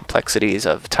understand the complexities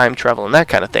of time travel and that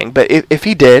kind of thing. But if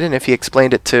he did, and if he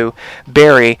explained it to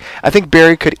Barry, I think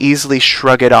Barry could easily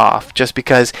shrug it off, just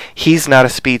because he's not a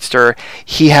speedster,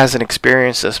 he hasn't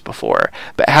experienced this before.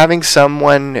 But having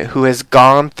someone who has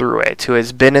gone through it, who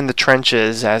has been in the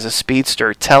trenches as a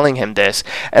speedster, telling him this,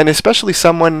 and especially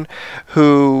someone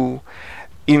who,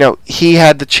 he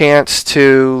had the chance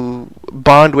to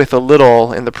bond with a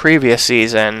little in the previous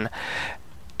season,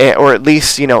 or at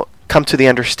least, come to the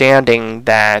understanding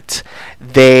that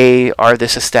they are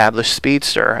this established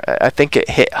speedster. I think it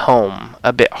hit home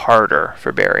a bit harder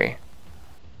for Barry.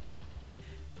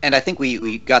 And I think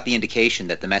we got the indication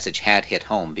that the message had hit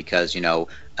home, because,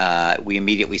 we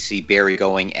immediately see Barry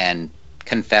going and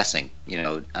confessing,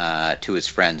 to his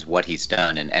friends what he's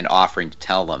done, and offering to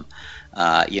tell them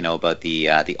about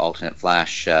the alternate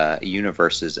Flash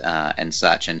universes and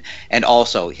such, and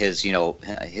also his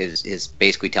his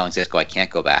basically telling Cisco, I can't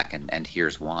go back, and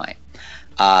here's why.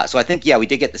 So I think, we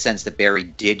did get the sense that Barry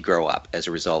did grow up as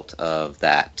a result of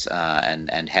that,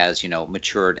 and has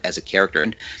matured as a character.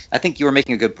 And I think you were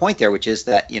making a good point there, which is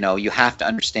that you have to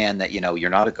understand that you're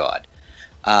not a god.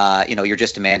 You're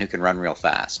just a man who can run real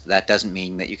fast. That doesn't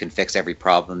mean that you can fix every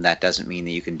problem. That doesn't mean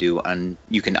that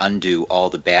you can undo all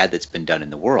the bad that's been done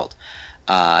in the world.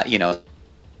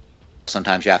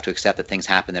 Sometimes you have to accept that things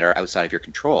happen that are outside of your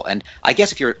control. And I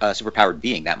guess if you're a superpowered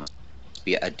being, that must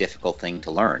be a difficult thing to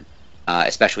learn,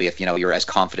 especially if you're as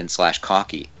confident /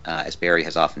 cocky as Barry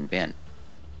has often been.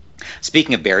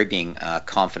 Speaking of Barry being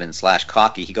confident /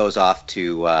 cocky, he goes off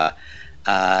to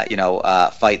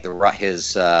fight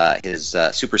his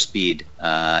super speed,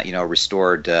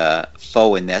 restored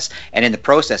foe in this, and in the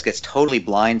process gets totally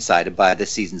blindsided by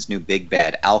this season's new big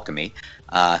bad, Alchemy,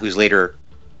 who's later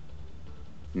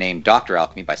named Dr.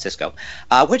 Alchemy by Cisco.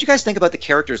 What did you guys think about the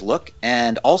character's look,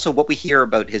 and also what we hear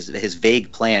about his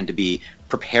vague plan to be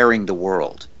preparing the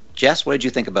world? Jess, what did you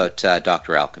think about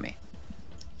Dr. Alchemy?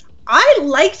 I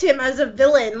liked him as a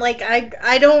villain. Like,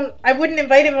 I wouldn't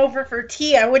invite him over for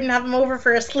tea. I wouldn't have him over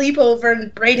for a sleepover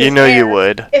and braid his hair. You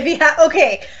would. If he had,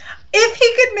 okay, if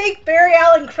he could make Barry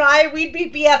Allen cry, we'd be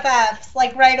BFFs,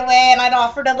 like, right away, and I'd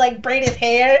offer to, like, braid his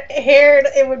hair.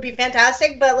 It would be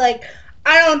fantastic, but, like,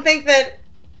 I don't think that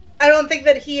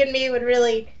he and me would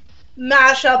really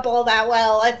mash up all that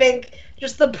well. I think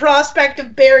just the prospect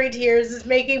of Barry tears is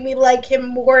making me like him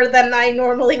more than I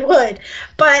normally would.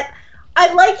 But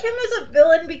I like him as a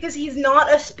villain because he's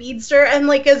not a speedster, and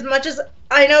like, as much as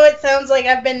I know it sounds like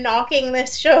I've been knocking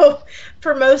this show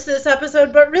for most of this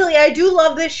episode, but really I do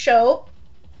love this show.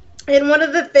 And one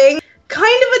of the things,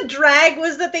 kind of a drag,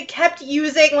 was that they kept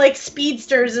using like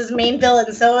speedsters as main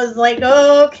villains. So it was like,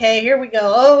 oh, okay, here we go.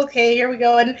 Oh, okay, here we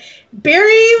go. And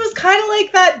Barry was kind of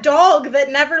like that dog that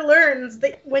never learns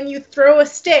that when you throw a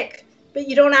stick, but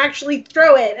you don't actually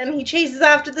throw it, and he chases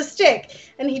after the stick,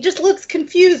 and he just looks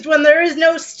confused when there is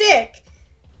no stick.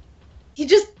 He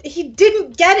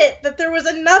didn't get it that there was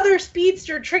another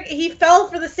speedster trick. He fell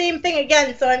for the same thing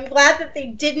again, so I'm glad that they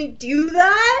didn't do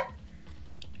that.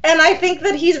 And I think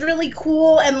that he's really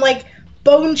cool and, like,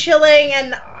 bone-chilling,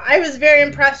 and I was very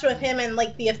impressed with him and,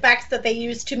 like, the effects that they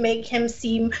used to make him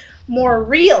seem more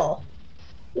real.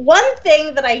 One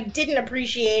thing that I didn't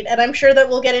appreciate, and I'm sure that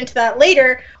we'll get into that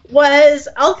later, was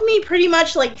Alchemy pretty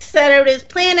much, like, set out his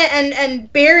plan,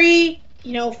 and Barry,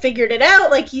 figured it out.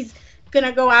 Like, he's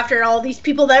gonna go after all these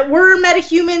people that were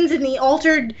metahumans in the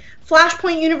altered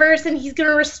Flashpoint universe, and he's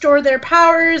gonna restore their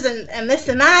powers, and this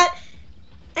and that.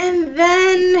 And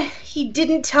then he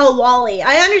didn't tell Wally.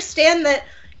 I understand that,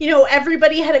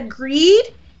 everybody had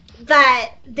agreed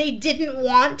that they didn't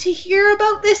want to hear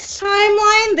about this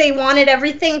timeline. They wanted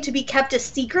everything to be kept a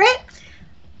secret.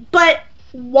 But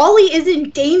Wally is in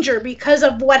danger because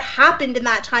of what happened in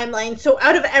that timeline. So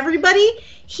out of everybody,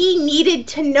 he needed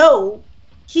to know.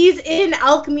 He's in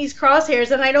Alchemy's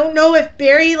crosshairs, and I don't know if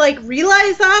Barry, like,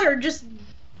 realized that or just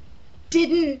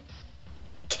didn't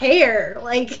care.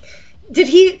 Like,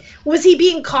 was he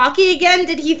being cocky again?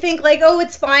 Did he think, like, oh,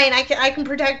 it's fine, I can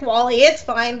protect Wally, it's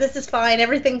fine, this is fine,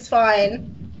 everything's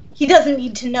fine? He doesn't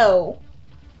need to know.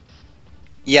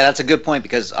 Yeah, that's a good point,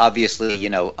 because obviously,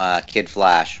 Kid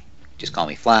Flash, just call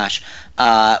me Flash,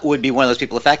 would be one of those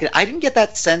people affected. I didn't get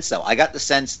that sense, though. I got the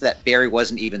sense that Barry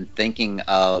wasn't even thinking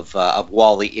of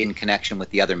Wally in connection with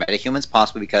the other metahumans,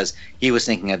 possibly because he was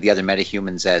thinking of the other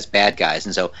metahumans as bad guys,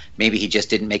 and so maybe he just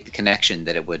didn't make the connection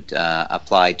that it would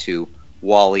apply to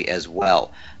Wally as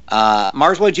well.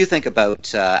 Mars, what did you think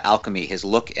about Alchemy, his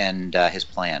look and his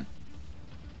plan?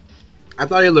 I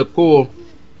thought he looked cool.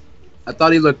 I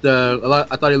thought he looked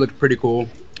pretty cool.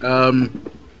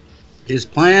 His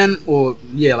plan,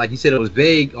 like you said, it was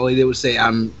vague. All he did was say,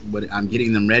 "I'm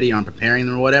getting them ready, I'm preparing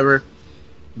them, or whatever."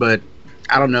 But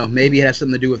I don't know. Maybe it has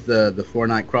something to do with the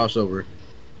 4-night crossover.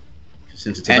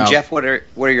 Since it's and Jeff, what are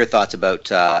your thoughts about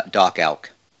Doc Alk?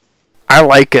 I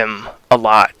like him a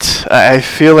lot. I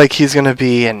feel like he's going to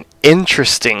be an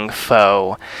interesting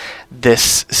foe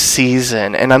this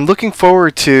season, and I'm looking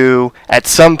forward to, at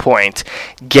some point,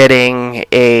 getting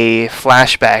a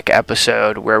flashback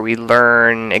episode where we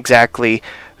learn exactly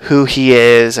who he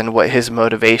is and what his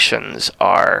motivations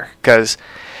are, because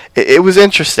it was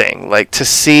interesting, like, to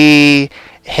see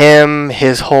him,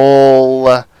 his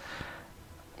whole,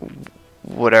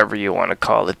 whatever you want to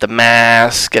call it, the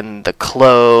mask and the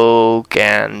cloak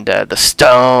and the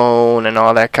stone and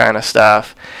all that kind of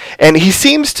stuff. And he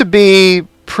seems to be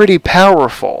pretty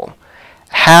powerful.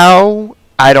 How?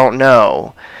 I don't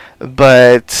know.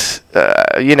 But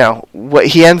what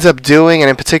he ends up doing, and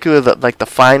in particular the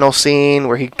final scene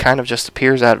where he kind of just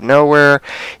appears out of nowhere,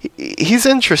 he's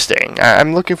interesting.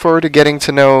 I'm looking forward to getting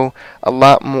to know a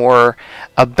lot more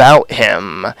about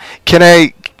him.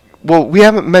 Well, we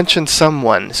haven't mentioned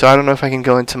someone, so I don't know if I can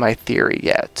go into my theory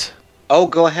yet. Oh,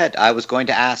 go ahead. I was going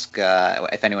to ask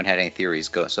if anyone had any theories.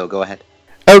 Go ahead.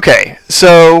 Okay,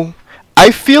 so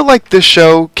I feel like this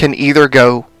show can either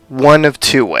go one of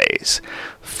two ways.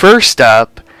 First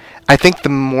up, I think the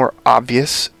most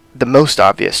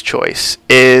obvious choice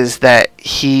is that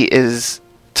he is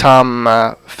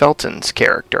Tom Felton's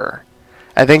character.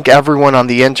 I think everyone on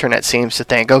the internet seems to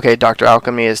think, okay, Dr.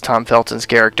 Alchemy is Tom Felton's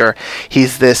character.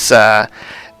 He's this, this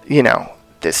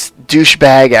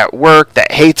douchebag at work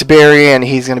that hates Barry, and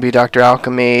he's going to be Dr.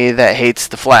 Alchemy that hates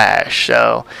the Flash.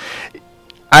 So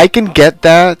I can get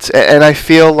that, and I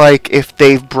feel like if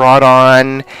they've brought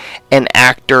on an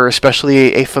actor,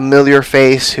 especially a familiar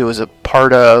face who is a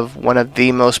part of one of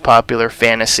the most popular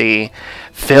fantasy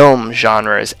film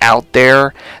genres out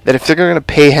there, that if they're going to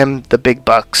pay him the big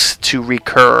bucks to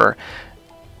recur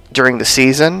during the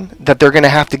season, that they're going to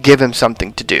have to give him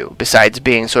something to do besides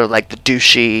being sort of like the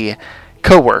douchey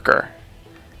coworker.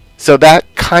 So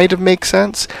that kind of makes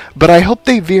sense, but I hope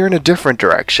they veer in a different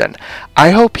direction. I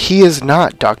hope he is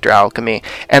not Dr. Alchemy,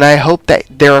 and I hope that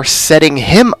they're setting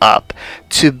him up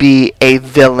to be a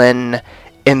villain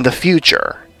in the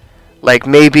future. Like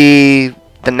maybe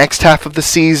the next half of the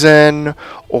season,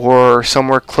 or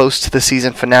somewhere close to the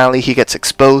season finale, he gets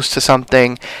exposed to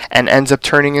something and ends up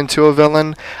turning into a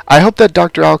villain. I hope that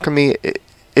Dr. Alchemy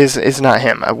is not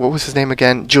him. What was his name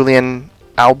again? Julian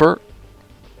Albert?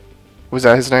 Was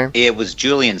that his name? It was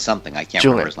Julian something. I can't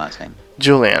remember his last name.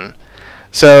 Julian.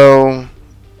 So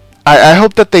I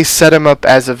hope that they set him up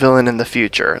as a villain in the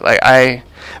future. But I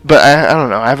don't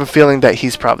know. I have a feeling that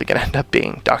he's probably going to end up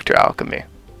being Dr. Alchemy.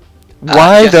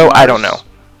 Why, though, I don't know.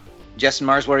 Jess and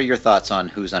Mars, what are your thoughts on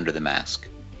who's under the mask?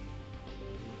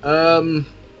 I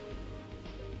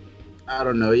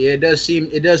don't know. Yeah, it does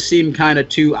seem kind of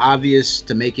too obvious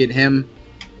to make it him.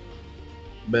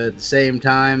 But at the same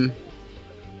time,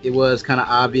 it was kind of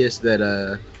obvious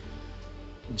that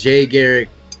Jay Garrick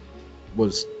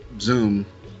was Zoom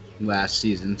last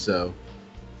season, so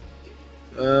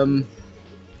I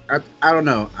don't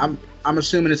know. I'm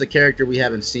assuming it's a character we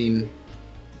haven't seen,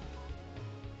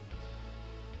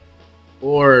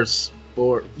 or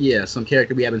some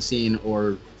character we haven't seen,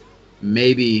 or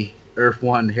maybe Earth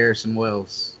One Harrison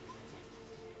Wells.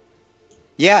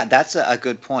 Yeah, that's a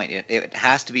good point. It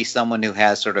has to be someone who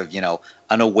has sort of,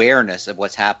 an awareness of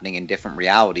what's happening in different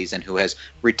realities and who has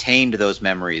retained those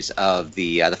memories of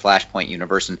the Flashpoint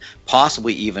universe and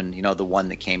possibly even, the one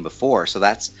that came before. So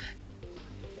that's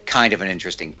kind of an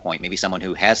interesting point. Maybe someone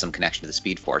who has some connection to the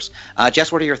Speed Force.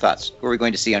 Jess, what are your thoughts? Who are we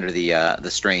going to see under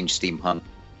the strange steampunk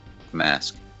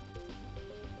mask?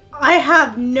 I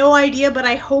have no idea, but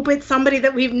I hope it's somebody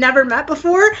that we've never met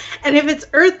before. And if it's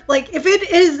if it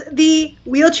is the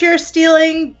wheelchair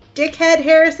stealing dickhead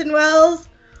Harrison Wells,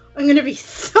 I'm gonna be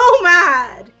so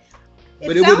mad.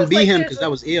 But it wouldn't be him because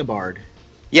that was Eobard.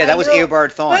 Yeah, that was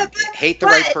Eobard Thawne. Hate the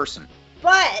right person.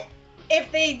 But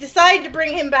if they decide to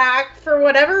bring him back for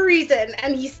whatever reason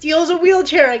and he steals a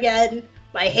wheelchair again,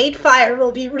 my hate fire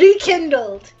will be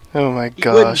rekindled. Oh my He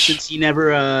wouldn't, gosh. since he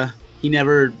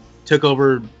never took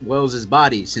over Wells's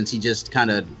body, since he just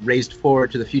kind of raced forward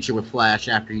to the future with Flash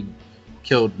after he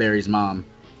killed Barry's mom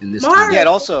in this. Mark, yeah,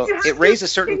 it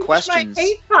raises certain questions. My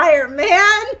hate fire,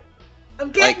 man.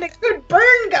 I'm getting a good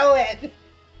burn going.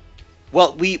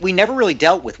 Well, we never really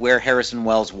dealt with where Harrison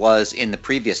Wells was in the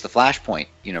Flashpoint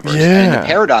universe. Yeah. And in the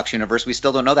Paradox universe, we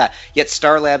still don't know that. Yet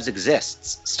Star Labs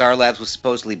exists. Star Labs was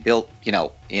supposedly built,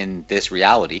 in this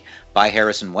reality by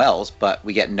Harrison Wells, but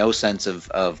we get no sense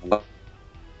of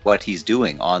what he's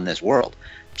doing on this world.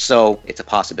 So it's a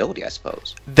possibility, I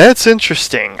suppose. That's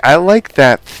interesting. I like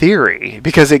that theory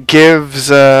because it gives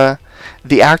the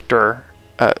actor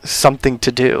something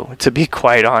to do, to be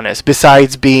quite honest,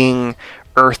 besides being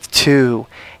Earth 2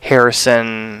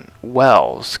 Harrison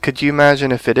Wells. Could you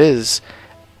imagine if it is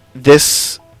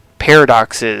this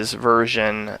Paradox's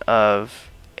version of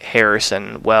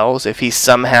Harrison Wells, if he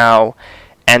somehow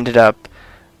ended up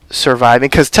surviving?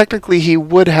 Because technically he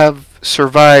would have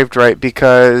survived, right?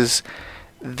 Because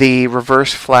the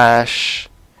Reverse Flash...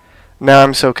 Now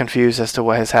I'm so confused as to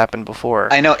what has happened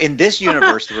before. I know, in this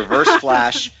universe, the Reverse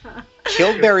Flash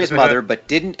killed Barry's mother, but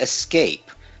didn't escape.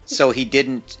 So he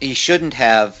shouldn't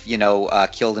have,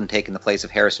 killed and taken the place of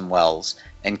Harrison Wells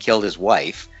and killed his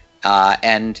wife.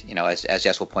 And, as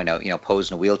Jess will point out,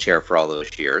 posed in a wheelchair for all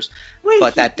those years. Wait,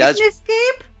 but that does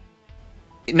escape?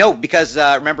 No, because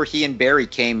remember, he and Barry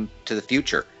came to the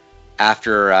future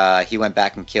after he went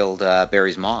back and killed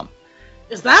Barry's mom.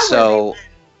 Is that where they went?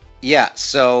 Yeah,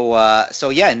 so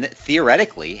yeah, and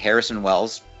theoretically, Harrison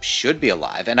Wells should be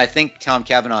alive, and I think Tom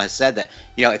Cavanaugh has said that,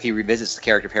 you know, if he revisits the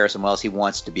character of Harrison Wells, he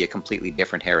wants to be a completely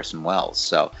different Harrison Wells.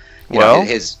 So, you know,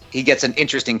 he gets an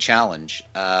interesting challenge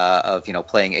of, you know,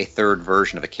 playing a third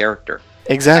version of a character.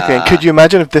 Exactly. And could you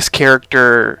imagine if this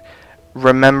character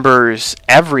remembers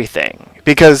everything?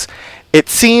 Because it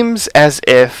seems as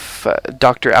if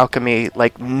Dr. Alchemy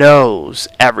knows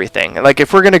everything. Like,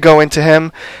 if we're going to go into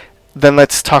him, then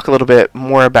let's talk a little bit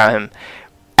more about him.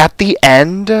 At the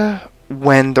end,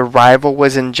 when the rival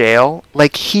was in jail,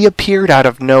 he appeared out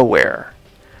of nowhere.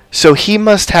 So he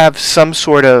must have some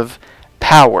sort of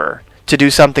power to do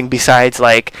something besides,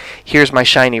 here's my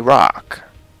shiny rock.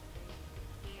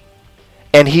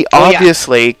 And he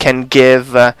obviously can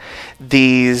give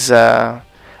these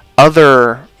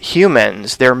other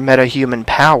humans their metahuman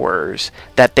powers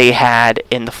that they had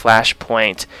in the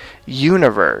Flashpoint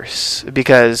universe,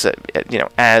 because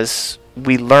as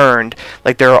we learned,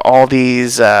 there are all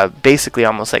these basically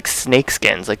almost like snake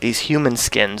skins, these human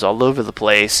skins all over the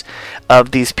place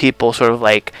of these people sort of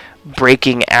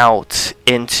breaking out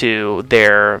into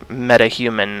their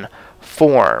metahuman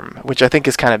form, which I think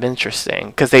is kind of interesting,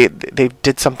 because they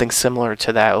did something similar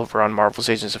to that over on Marvel's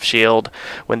Agents of S.H.I.E.L.D.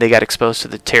 when they got exposed to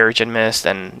the Terrigen Mist,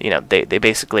 and they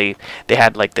basically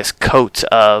had this coat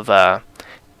of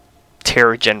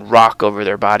Terrigen rock over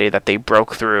their body that they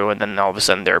broke through, and then all of a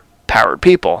sudden they're powered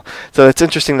people. So it's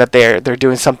interesting that they're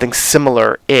doing something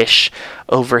similar-ish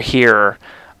over here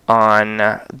on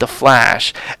The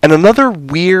Flash. And another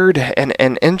weird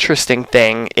and interesting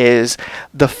thing is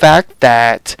the fact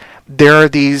that there are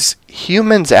these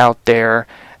humans out there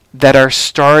that are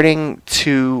starting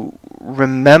to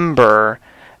remember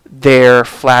their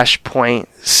Flashpoint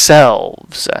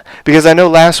selves. Because I know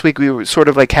last week we sort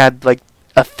of had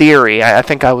a theory, I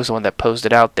think I was the one that posed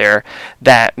it out there,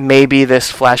 that maybe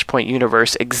this Flashpoint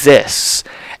universe exists,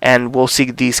 and we'll see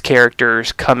these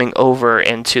characters coming over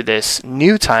into this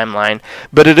new timeline,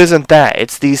 but it isn't that.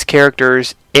 It's these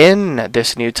characters in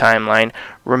this new timeline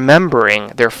remembering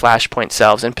their Flashpoint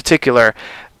selves, in particular,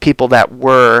 people that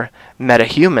were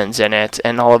metahumans in it,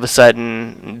 and all of a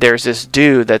sudden there's this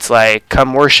dude that's like,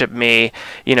 come worship me,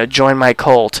 join my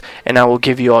cult, and I will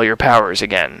give you all your powers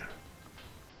again.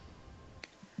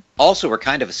 Also, we're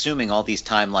kind of assuming all these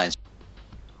timelines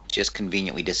just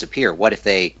conveniently disappear. What if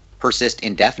they persist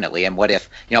indefinitely? And what if,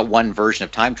 one version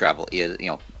of time travel is,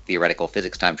 theoretical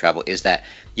physics time travel is that,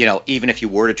 even if you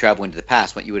were to travel into the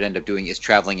past, what you would end up doing is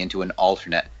traveling into an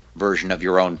alternate version of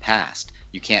your own past.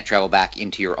 You can't travel back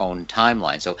into your own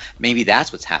timeline. So maybe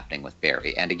that's what's happening with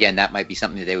Barry. And again, that might be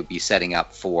something that they would be setting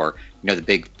up for, the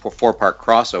big 4-part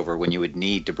crossover, when you would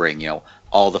need to bring,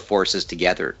 all the forces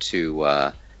together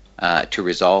to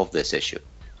resolve this issue.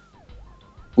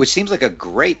 Which seems like a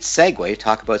great segue to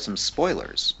talk about some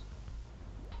spoilers.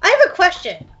 I have a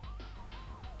question.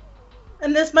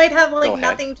 And this might have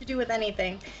nothing to do with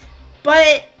anything.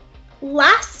 But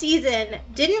last season,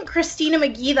 didn't Christina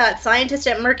McGee, that scientist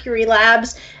at Mercury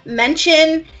Labs,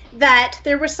 mention that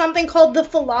there was something called the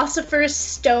Philosopher's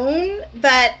Stone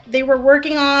that they were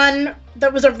working on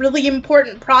that was a really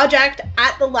important project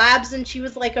at the labs, and she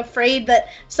was afraid that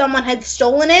someone had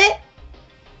stolen it?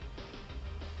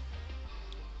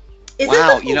 Isn't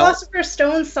the Philosopher's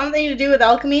Stone something to do with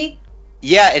alchemy?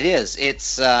 Yeah, it is.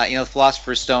 It's, the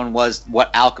Philosopher's Stone was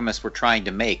what alchemists were trying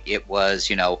to make. It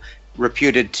was,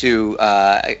 reputed to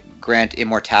grant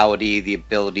immortality, the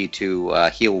ability to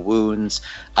heal wounds.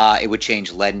 It would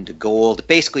change lead into gold. It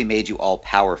basically made you all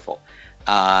powerful.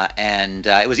 And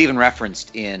it was even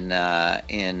referenced in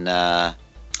Harry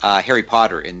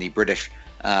Potter, in the British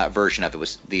version of it.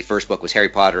 Was the first book was Harry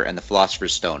Potter and the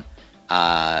Philosopher's Stone.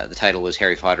 The title was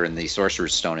Harry Potter and the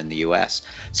Sorcerer's Stone in the U.S.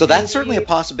 So that's certainly a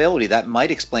possibility. That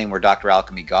might explain where Dr.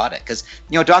 Alchemy got it. Because,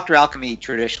 Dr. Alchemy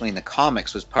traditionally in the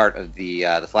comics was part of the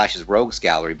Flash's Rogues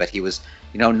Gallery, but he was,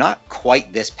 not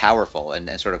quite this powerful and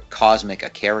sort of cosmic a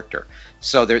character.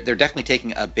 So they're definitely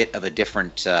taking a bit of a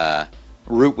different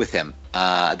route with him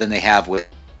than they have with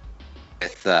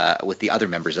the other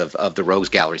members of the Rogues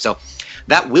Gallery. So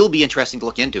that will be interesting to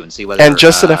look into and see whether and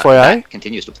just an FYI, that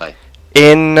continues to play.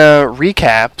 In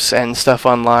recaps and stuff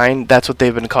online, that's what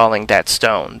they've been calling that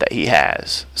stone that he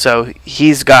has. So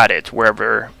he's got it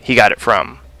wherever he got it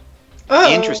from.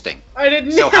 Oh, interesting. I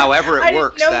didn't. So however it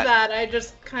works, I didn't know that. I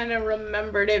just kind of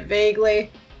remembered it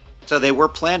vaguely. So they were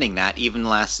planning that even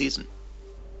last season.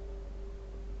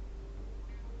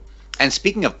 And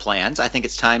speaking of plans, I think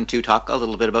it's time to talk a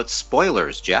little bit about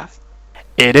spoilers, Jeff.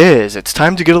 It is. It's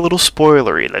time to get a little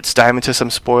spoilery. Let's dive into some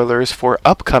spoilers for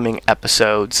upcoming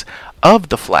episodes of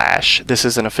The Flash. This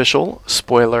is an official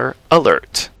spoiler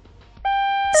alert.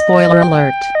 Spoiler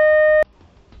alert.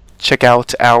 Check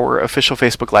out our official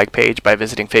Facebook like page by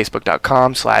visiting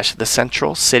facebook.com/The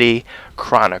Central City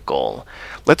Chronicle.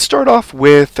 Let's start off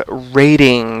with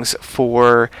ratings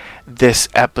for this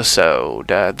episode.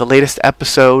 The latest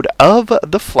episode of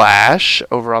The Flash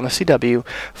over on the CW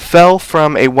fell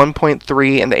from a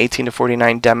 1.3 in the 18 to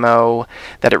 49 demo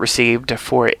that it received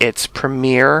for its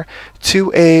premiere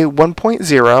to a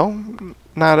 1.0.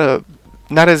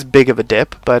 Not as big of a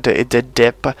dip, but it did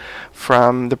dip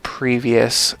from the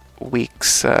previous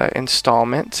week's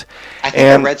installment. I think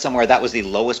I read somewhere that was the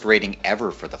lowest rating ever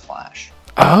for The Flash.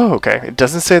 Oh, okay. It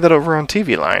doesn't say that over on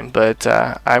TV Line, but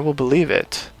I will believe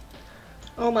it.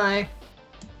 Oh my.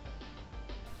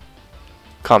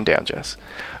 Calm down, Jess.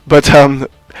 But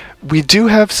we do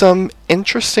have some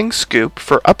interesting scoop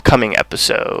for upcoming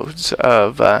episodes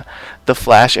of The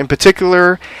Flash. In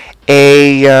particular,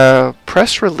 a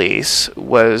press release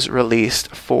was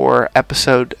released for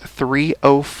episode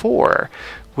 304,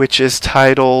 which is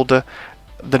titled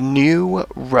The New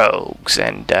Rogues.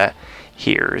 And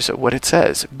here's what it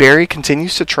says. Barry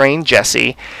continues to train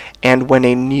Jesse, and when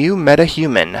a new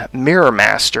metahuman, Mirror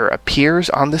Master, appears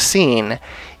on the scene,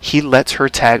 he lets her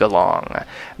tag along.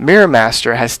 Mirror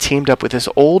Master has teamed up with his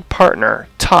old partner,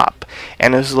 Top,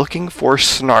 and is looking for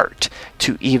Snart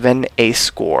to even a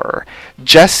score.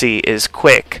 Jesse is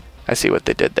quick, I see what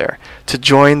they did there, to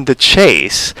join the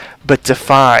chase, but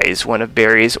defies one of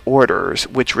Barry's orders,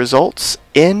 which results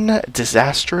in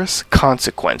disastrous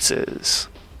consequences.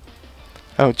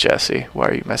 Oh, Jesse, why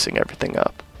are you messing everything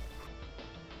up?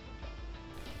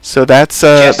 So that's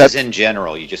Jesses in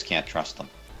general, you just can't trust them.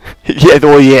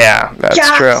 yeah,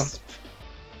 that's true.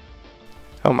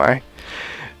 Oh my.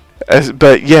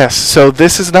 But yes, so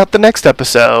this is not the next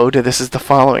episode, this is the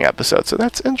following episode, so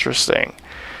that's interesting.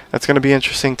 That's going to be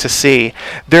interesting to see.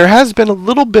 There has been a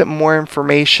little bit more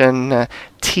information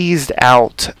teased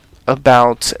out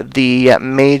about the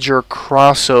major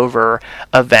crossover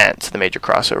event, the major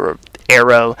crossover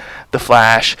Arrow, The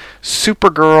Flash,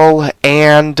 Supergirl,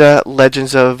 and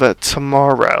Legends of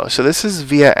Tomorrow. So this is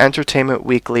via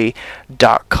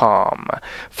entertainmentweekly.com.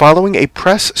 Following a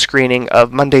press screening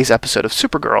of Monday's episode of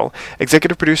Supergirl,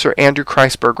 executive producer Andrew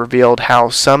Kreisberg revealed how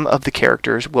some of the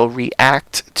characters will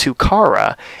react to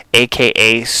Kara,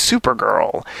 aka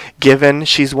Supergirl, given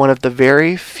she's one of the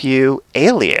very few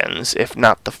aliens, if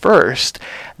not the first,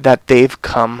 that they've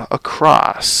come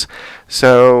across.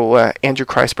 So Andrew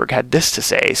Kreisberg had this to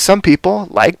say. Some people,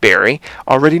 like Barry,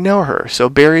 already know her, so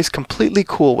Barry's completely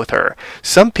cool with her.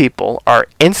 Some people are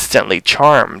instantly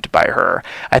charmed by her.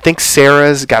 I think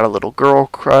Sarah's got a little girl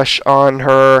crush on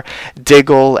her.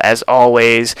 Diggle, as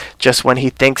always, just when he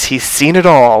thinks he's seen it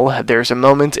all, there's a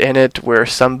moment in it where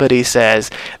somebody says,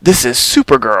 "This is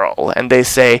Supergirl," and they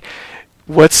say,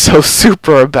 "What's so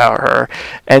super about her?"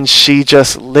 And she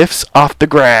just lifts off the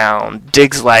ground.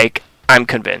 Diggs like, "I'm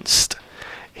convinced."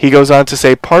 He goes on to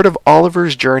say part of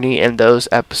Oliver's journey in those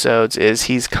episodes is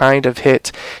he's kind of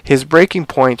hit his breaking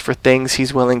point for things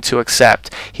he's willing to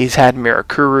accept. He's had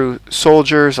Mirakuru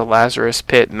soldiers, a Lazarus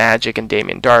Pit, magic, and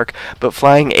Damien Dark, but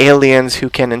flying aliens who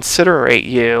can incinerate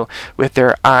you with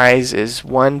their eyes is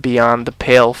one beyond the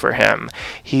pale for him.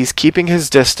 He's keeping his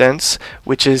distance,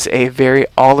 which is a very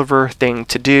Oliver thing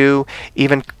to do.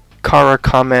 Even Kara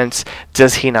comments,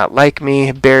 "Does he not like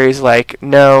me?" Barry's like,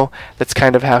 "No, that's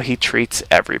kind of how he treats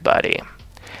everybody."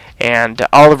 And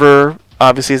Oliver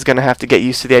obviously is going to have to get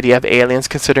used to the idea of aliens,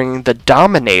 considering the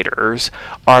Dominators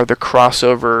are the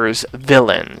crossover's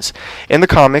villains. In the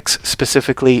comics,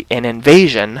 specifically in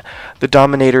Invasion, the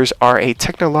Dominators are a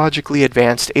technologically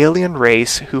advanced alien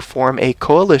race who form a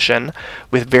coalition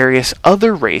with various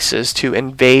other races to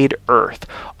invade Earth,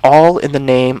 all in the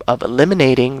name of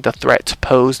eliminating the threats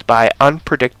posed by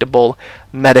unpredictable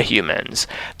metahumans.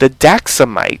 The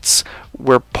Daxamites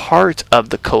were part of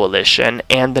the coalition,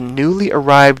 and the newly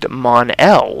arrived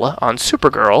Mon-El on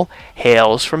Supergirl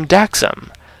hails from Daxam.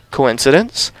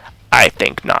 Coincidence? I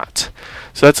think not.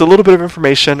 So that's a little bit of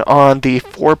information on the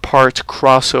 4-part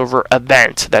crossover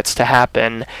event that's to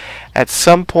happen at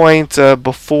some point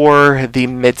before the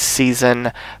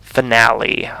mid-season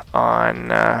finale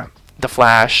on The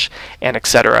Flash, and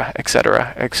etc.,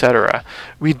 etc., etc.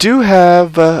 We do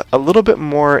have a little bit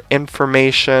more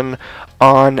information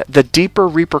on the deeper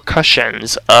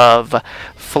repercussions of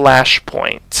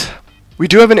Flashpoint. We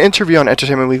do have an interview on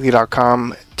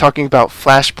entertainmentweekly.com talking about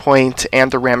Flashpoint and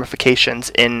the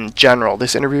ramifications in general.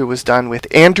 This interview was done with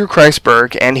Andrew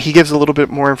Kreisberg, and he gives a little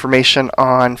bit more information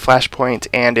on Flashpoint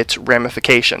and its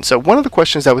ramifications. So one of the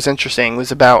questions that was interesting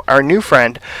was about our new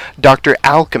friend, Dr.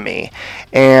 Alchemy,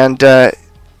 and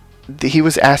he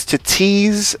was asked to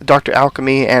tease Dr.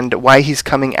 Alchemy and why he's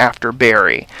coming after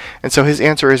Barry. And so his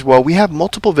answer is, well, we have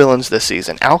multiple villains this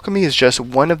season. Alchemy is just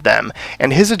one of them,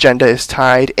 and his agenda is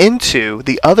tied into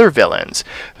the other villains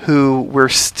who we're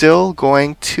still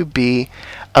going to be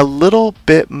a little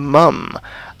bit mum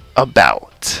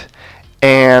about.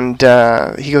 And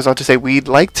he goes on to say, we'd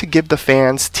like to give the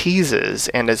fans teases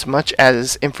and as much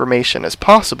as information as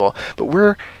possible, but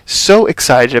we're so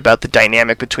excited about the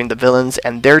dynamic between the villains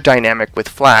and their dynamic with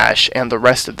Flash and the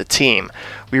rest of the team.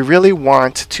 We really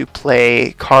want to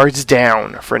play cards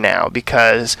down for now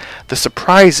because the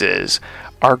surprises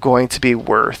are going to be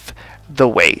worth the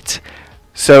wait.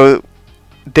 So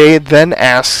they then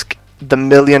ask the $1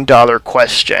 million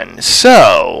question.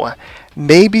 So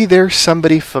maybe there's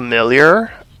somebody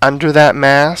familiar under that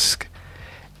mask?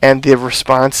 And the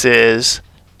response is,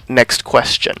 next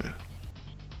question.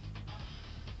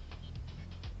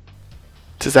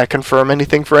 Does that confirm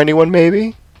anything for anyone,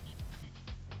 maybe?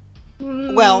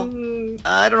 Well,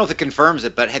 I don't know if it confirms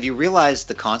it, but have you realized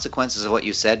the consequences of what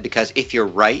you said? Because if you're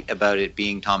right about it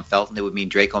being Tom Felton, it would mean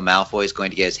Draco Malfoy is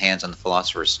going to get his hands on the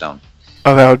Philosopher's Stone.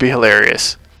 Oh, that would be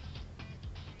hilarious.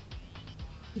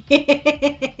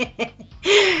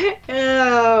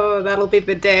 Oh, that'll be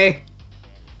the day.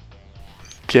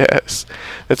 Yes.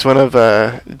 That's one of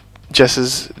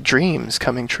Jess's dreams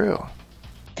coming true.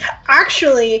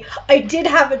 Actually, I did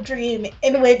have a dream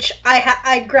in which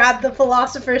I grabbed the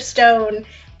Philosopher's Stone,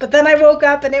 but then I woke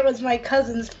up and it was my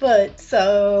cousin's foot,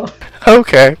 so...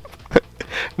 Okay.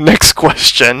 Next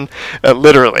question,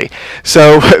 literally.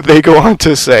 So they go on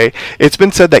to say, it's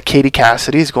been said that Katie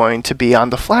Cassidy is going to be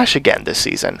on The Flash again this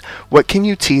season. What can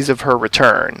you tease of her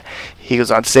return? He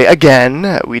goes on to say,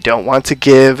 again, we don't want to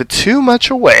give too much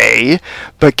away,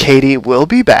 but Katie will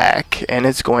be back, and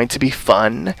it's going to be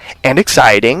fun and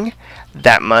exciting.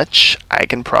 That much I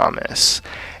can promise.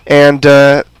 And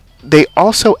they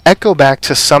also echo back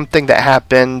to something that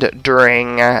happened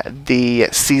during the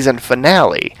season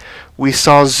finale. We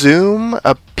saw Zoom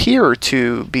appear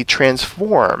to be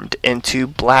transformed into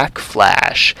Black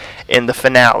Flash in the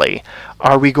finale.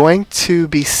 Are we going to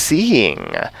be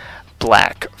seeing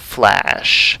Black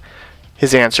Flash?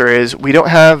 His answer is, we don't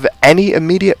have any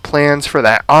immediate plans for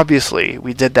that. Obviously,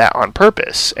 we did that on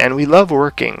purpose, and we love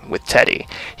working with Teddy.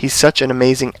 He's such an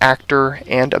amazing actor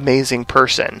and amazing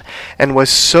person, and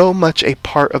was so much a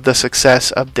part of the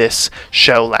success of this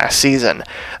show last season.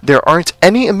 There aren't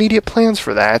any immediate plans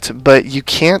for that, but you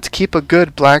can't keep a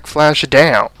good Black Flash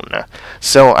down.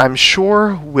 So I'm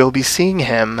sure we'll be seeing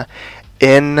him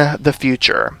in the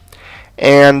future.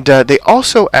 And they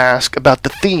also ask about the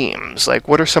themes, like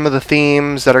what are some of the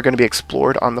themes that are going to be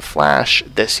explored on The Flash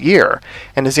this year?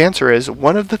 And his answer is,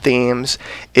 one of the themes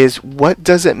is, what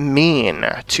does it mean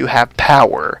to have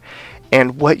power,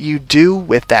 and what you do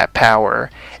with that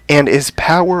power, and is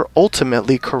power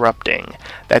ultimately corrupting?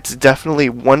 That's definitely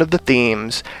one of the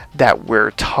themes that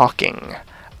we're talking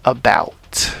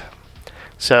about.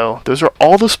 So those are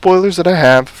all the spoilers that I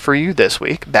have for you this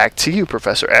week. Back to you,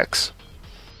 Professor X.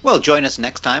 Well, join us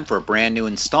next time for a brand new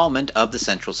installment of the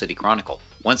Central City Chronicle.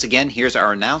 Once again, here's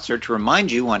our announcer to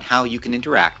remind you on how you can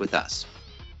interact with us.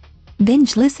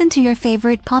 Binge listen to your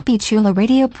favorite Poppy Chula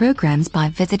Radio programs by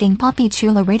visiting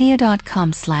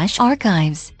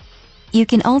poppychularadio.com/archives. You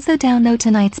can also download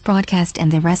tonight's broadcast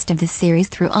and the rest of the series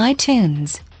through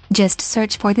iTunes. Just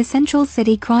search for the Central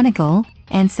City Chronicle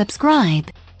and subscribe.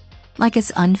 Like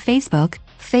us on Facebook,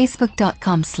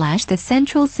 facebook.com/the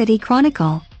Central City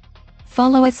Chronicle.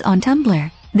 Follow us on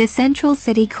Tumblr,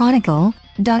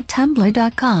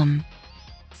 thecentralcitychronicle.tumblr.com.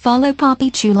 Follow Poppy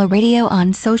Chula Radio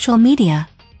on social media.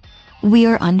 We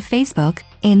are on Facebook,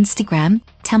 Instagram,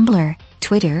 Tumblr,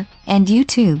 Twitter, and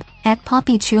YouTube at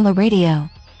Poppy Chula Radio.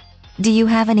 Do you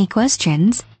have any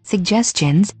questions,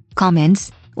 suggestions,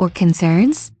 comments, or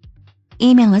concerns?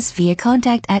 Email us via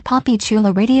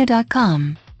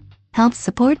contact@poppychularadio.com. Help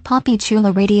support Poppy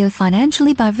Chula Radio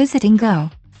financially by visiting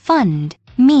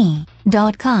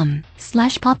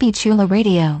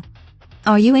GoFundMe.com/PoppyChulaRadio.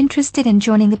 Are you interested in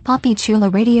joining the Poppy Chula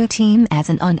Radio team as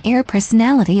an on-air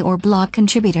personality or blog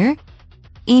contributor?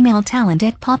 Email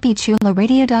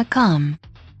talent@poppychularadio.com.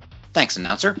 Thanks,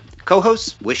 announcer.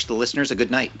 Co-hosts, wish the listeners a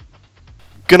good night.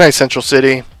 Good night, Central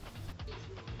City.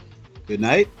 Good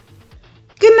night.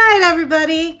 Good night,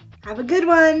 everybody. Have a good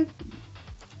one.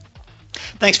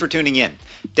 Thanks for tuning in.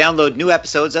 Download new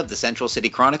episodes of the Central City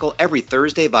Chronicle every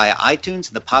Thursday via iTunes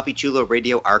and the Papi Chulo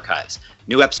Radio archives.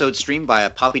 New episodes streamed via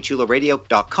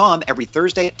PapiChuloRadio.com every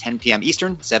Thursday at 10 p.m.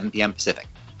 Eastern, 7 p.m. Pacific.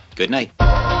 Good night.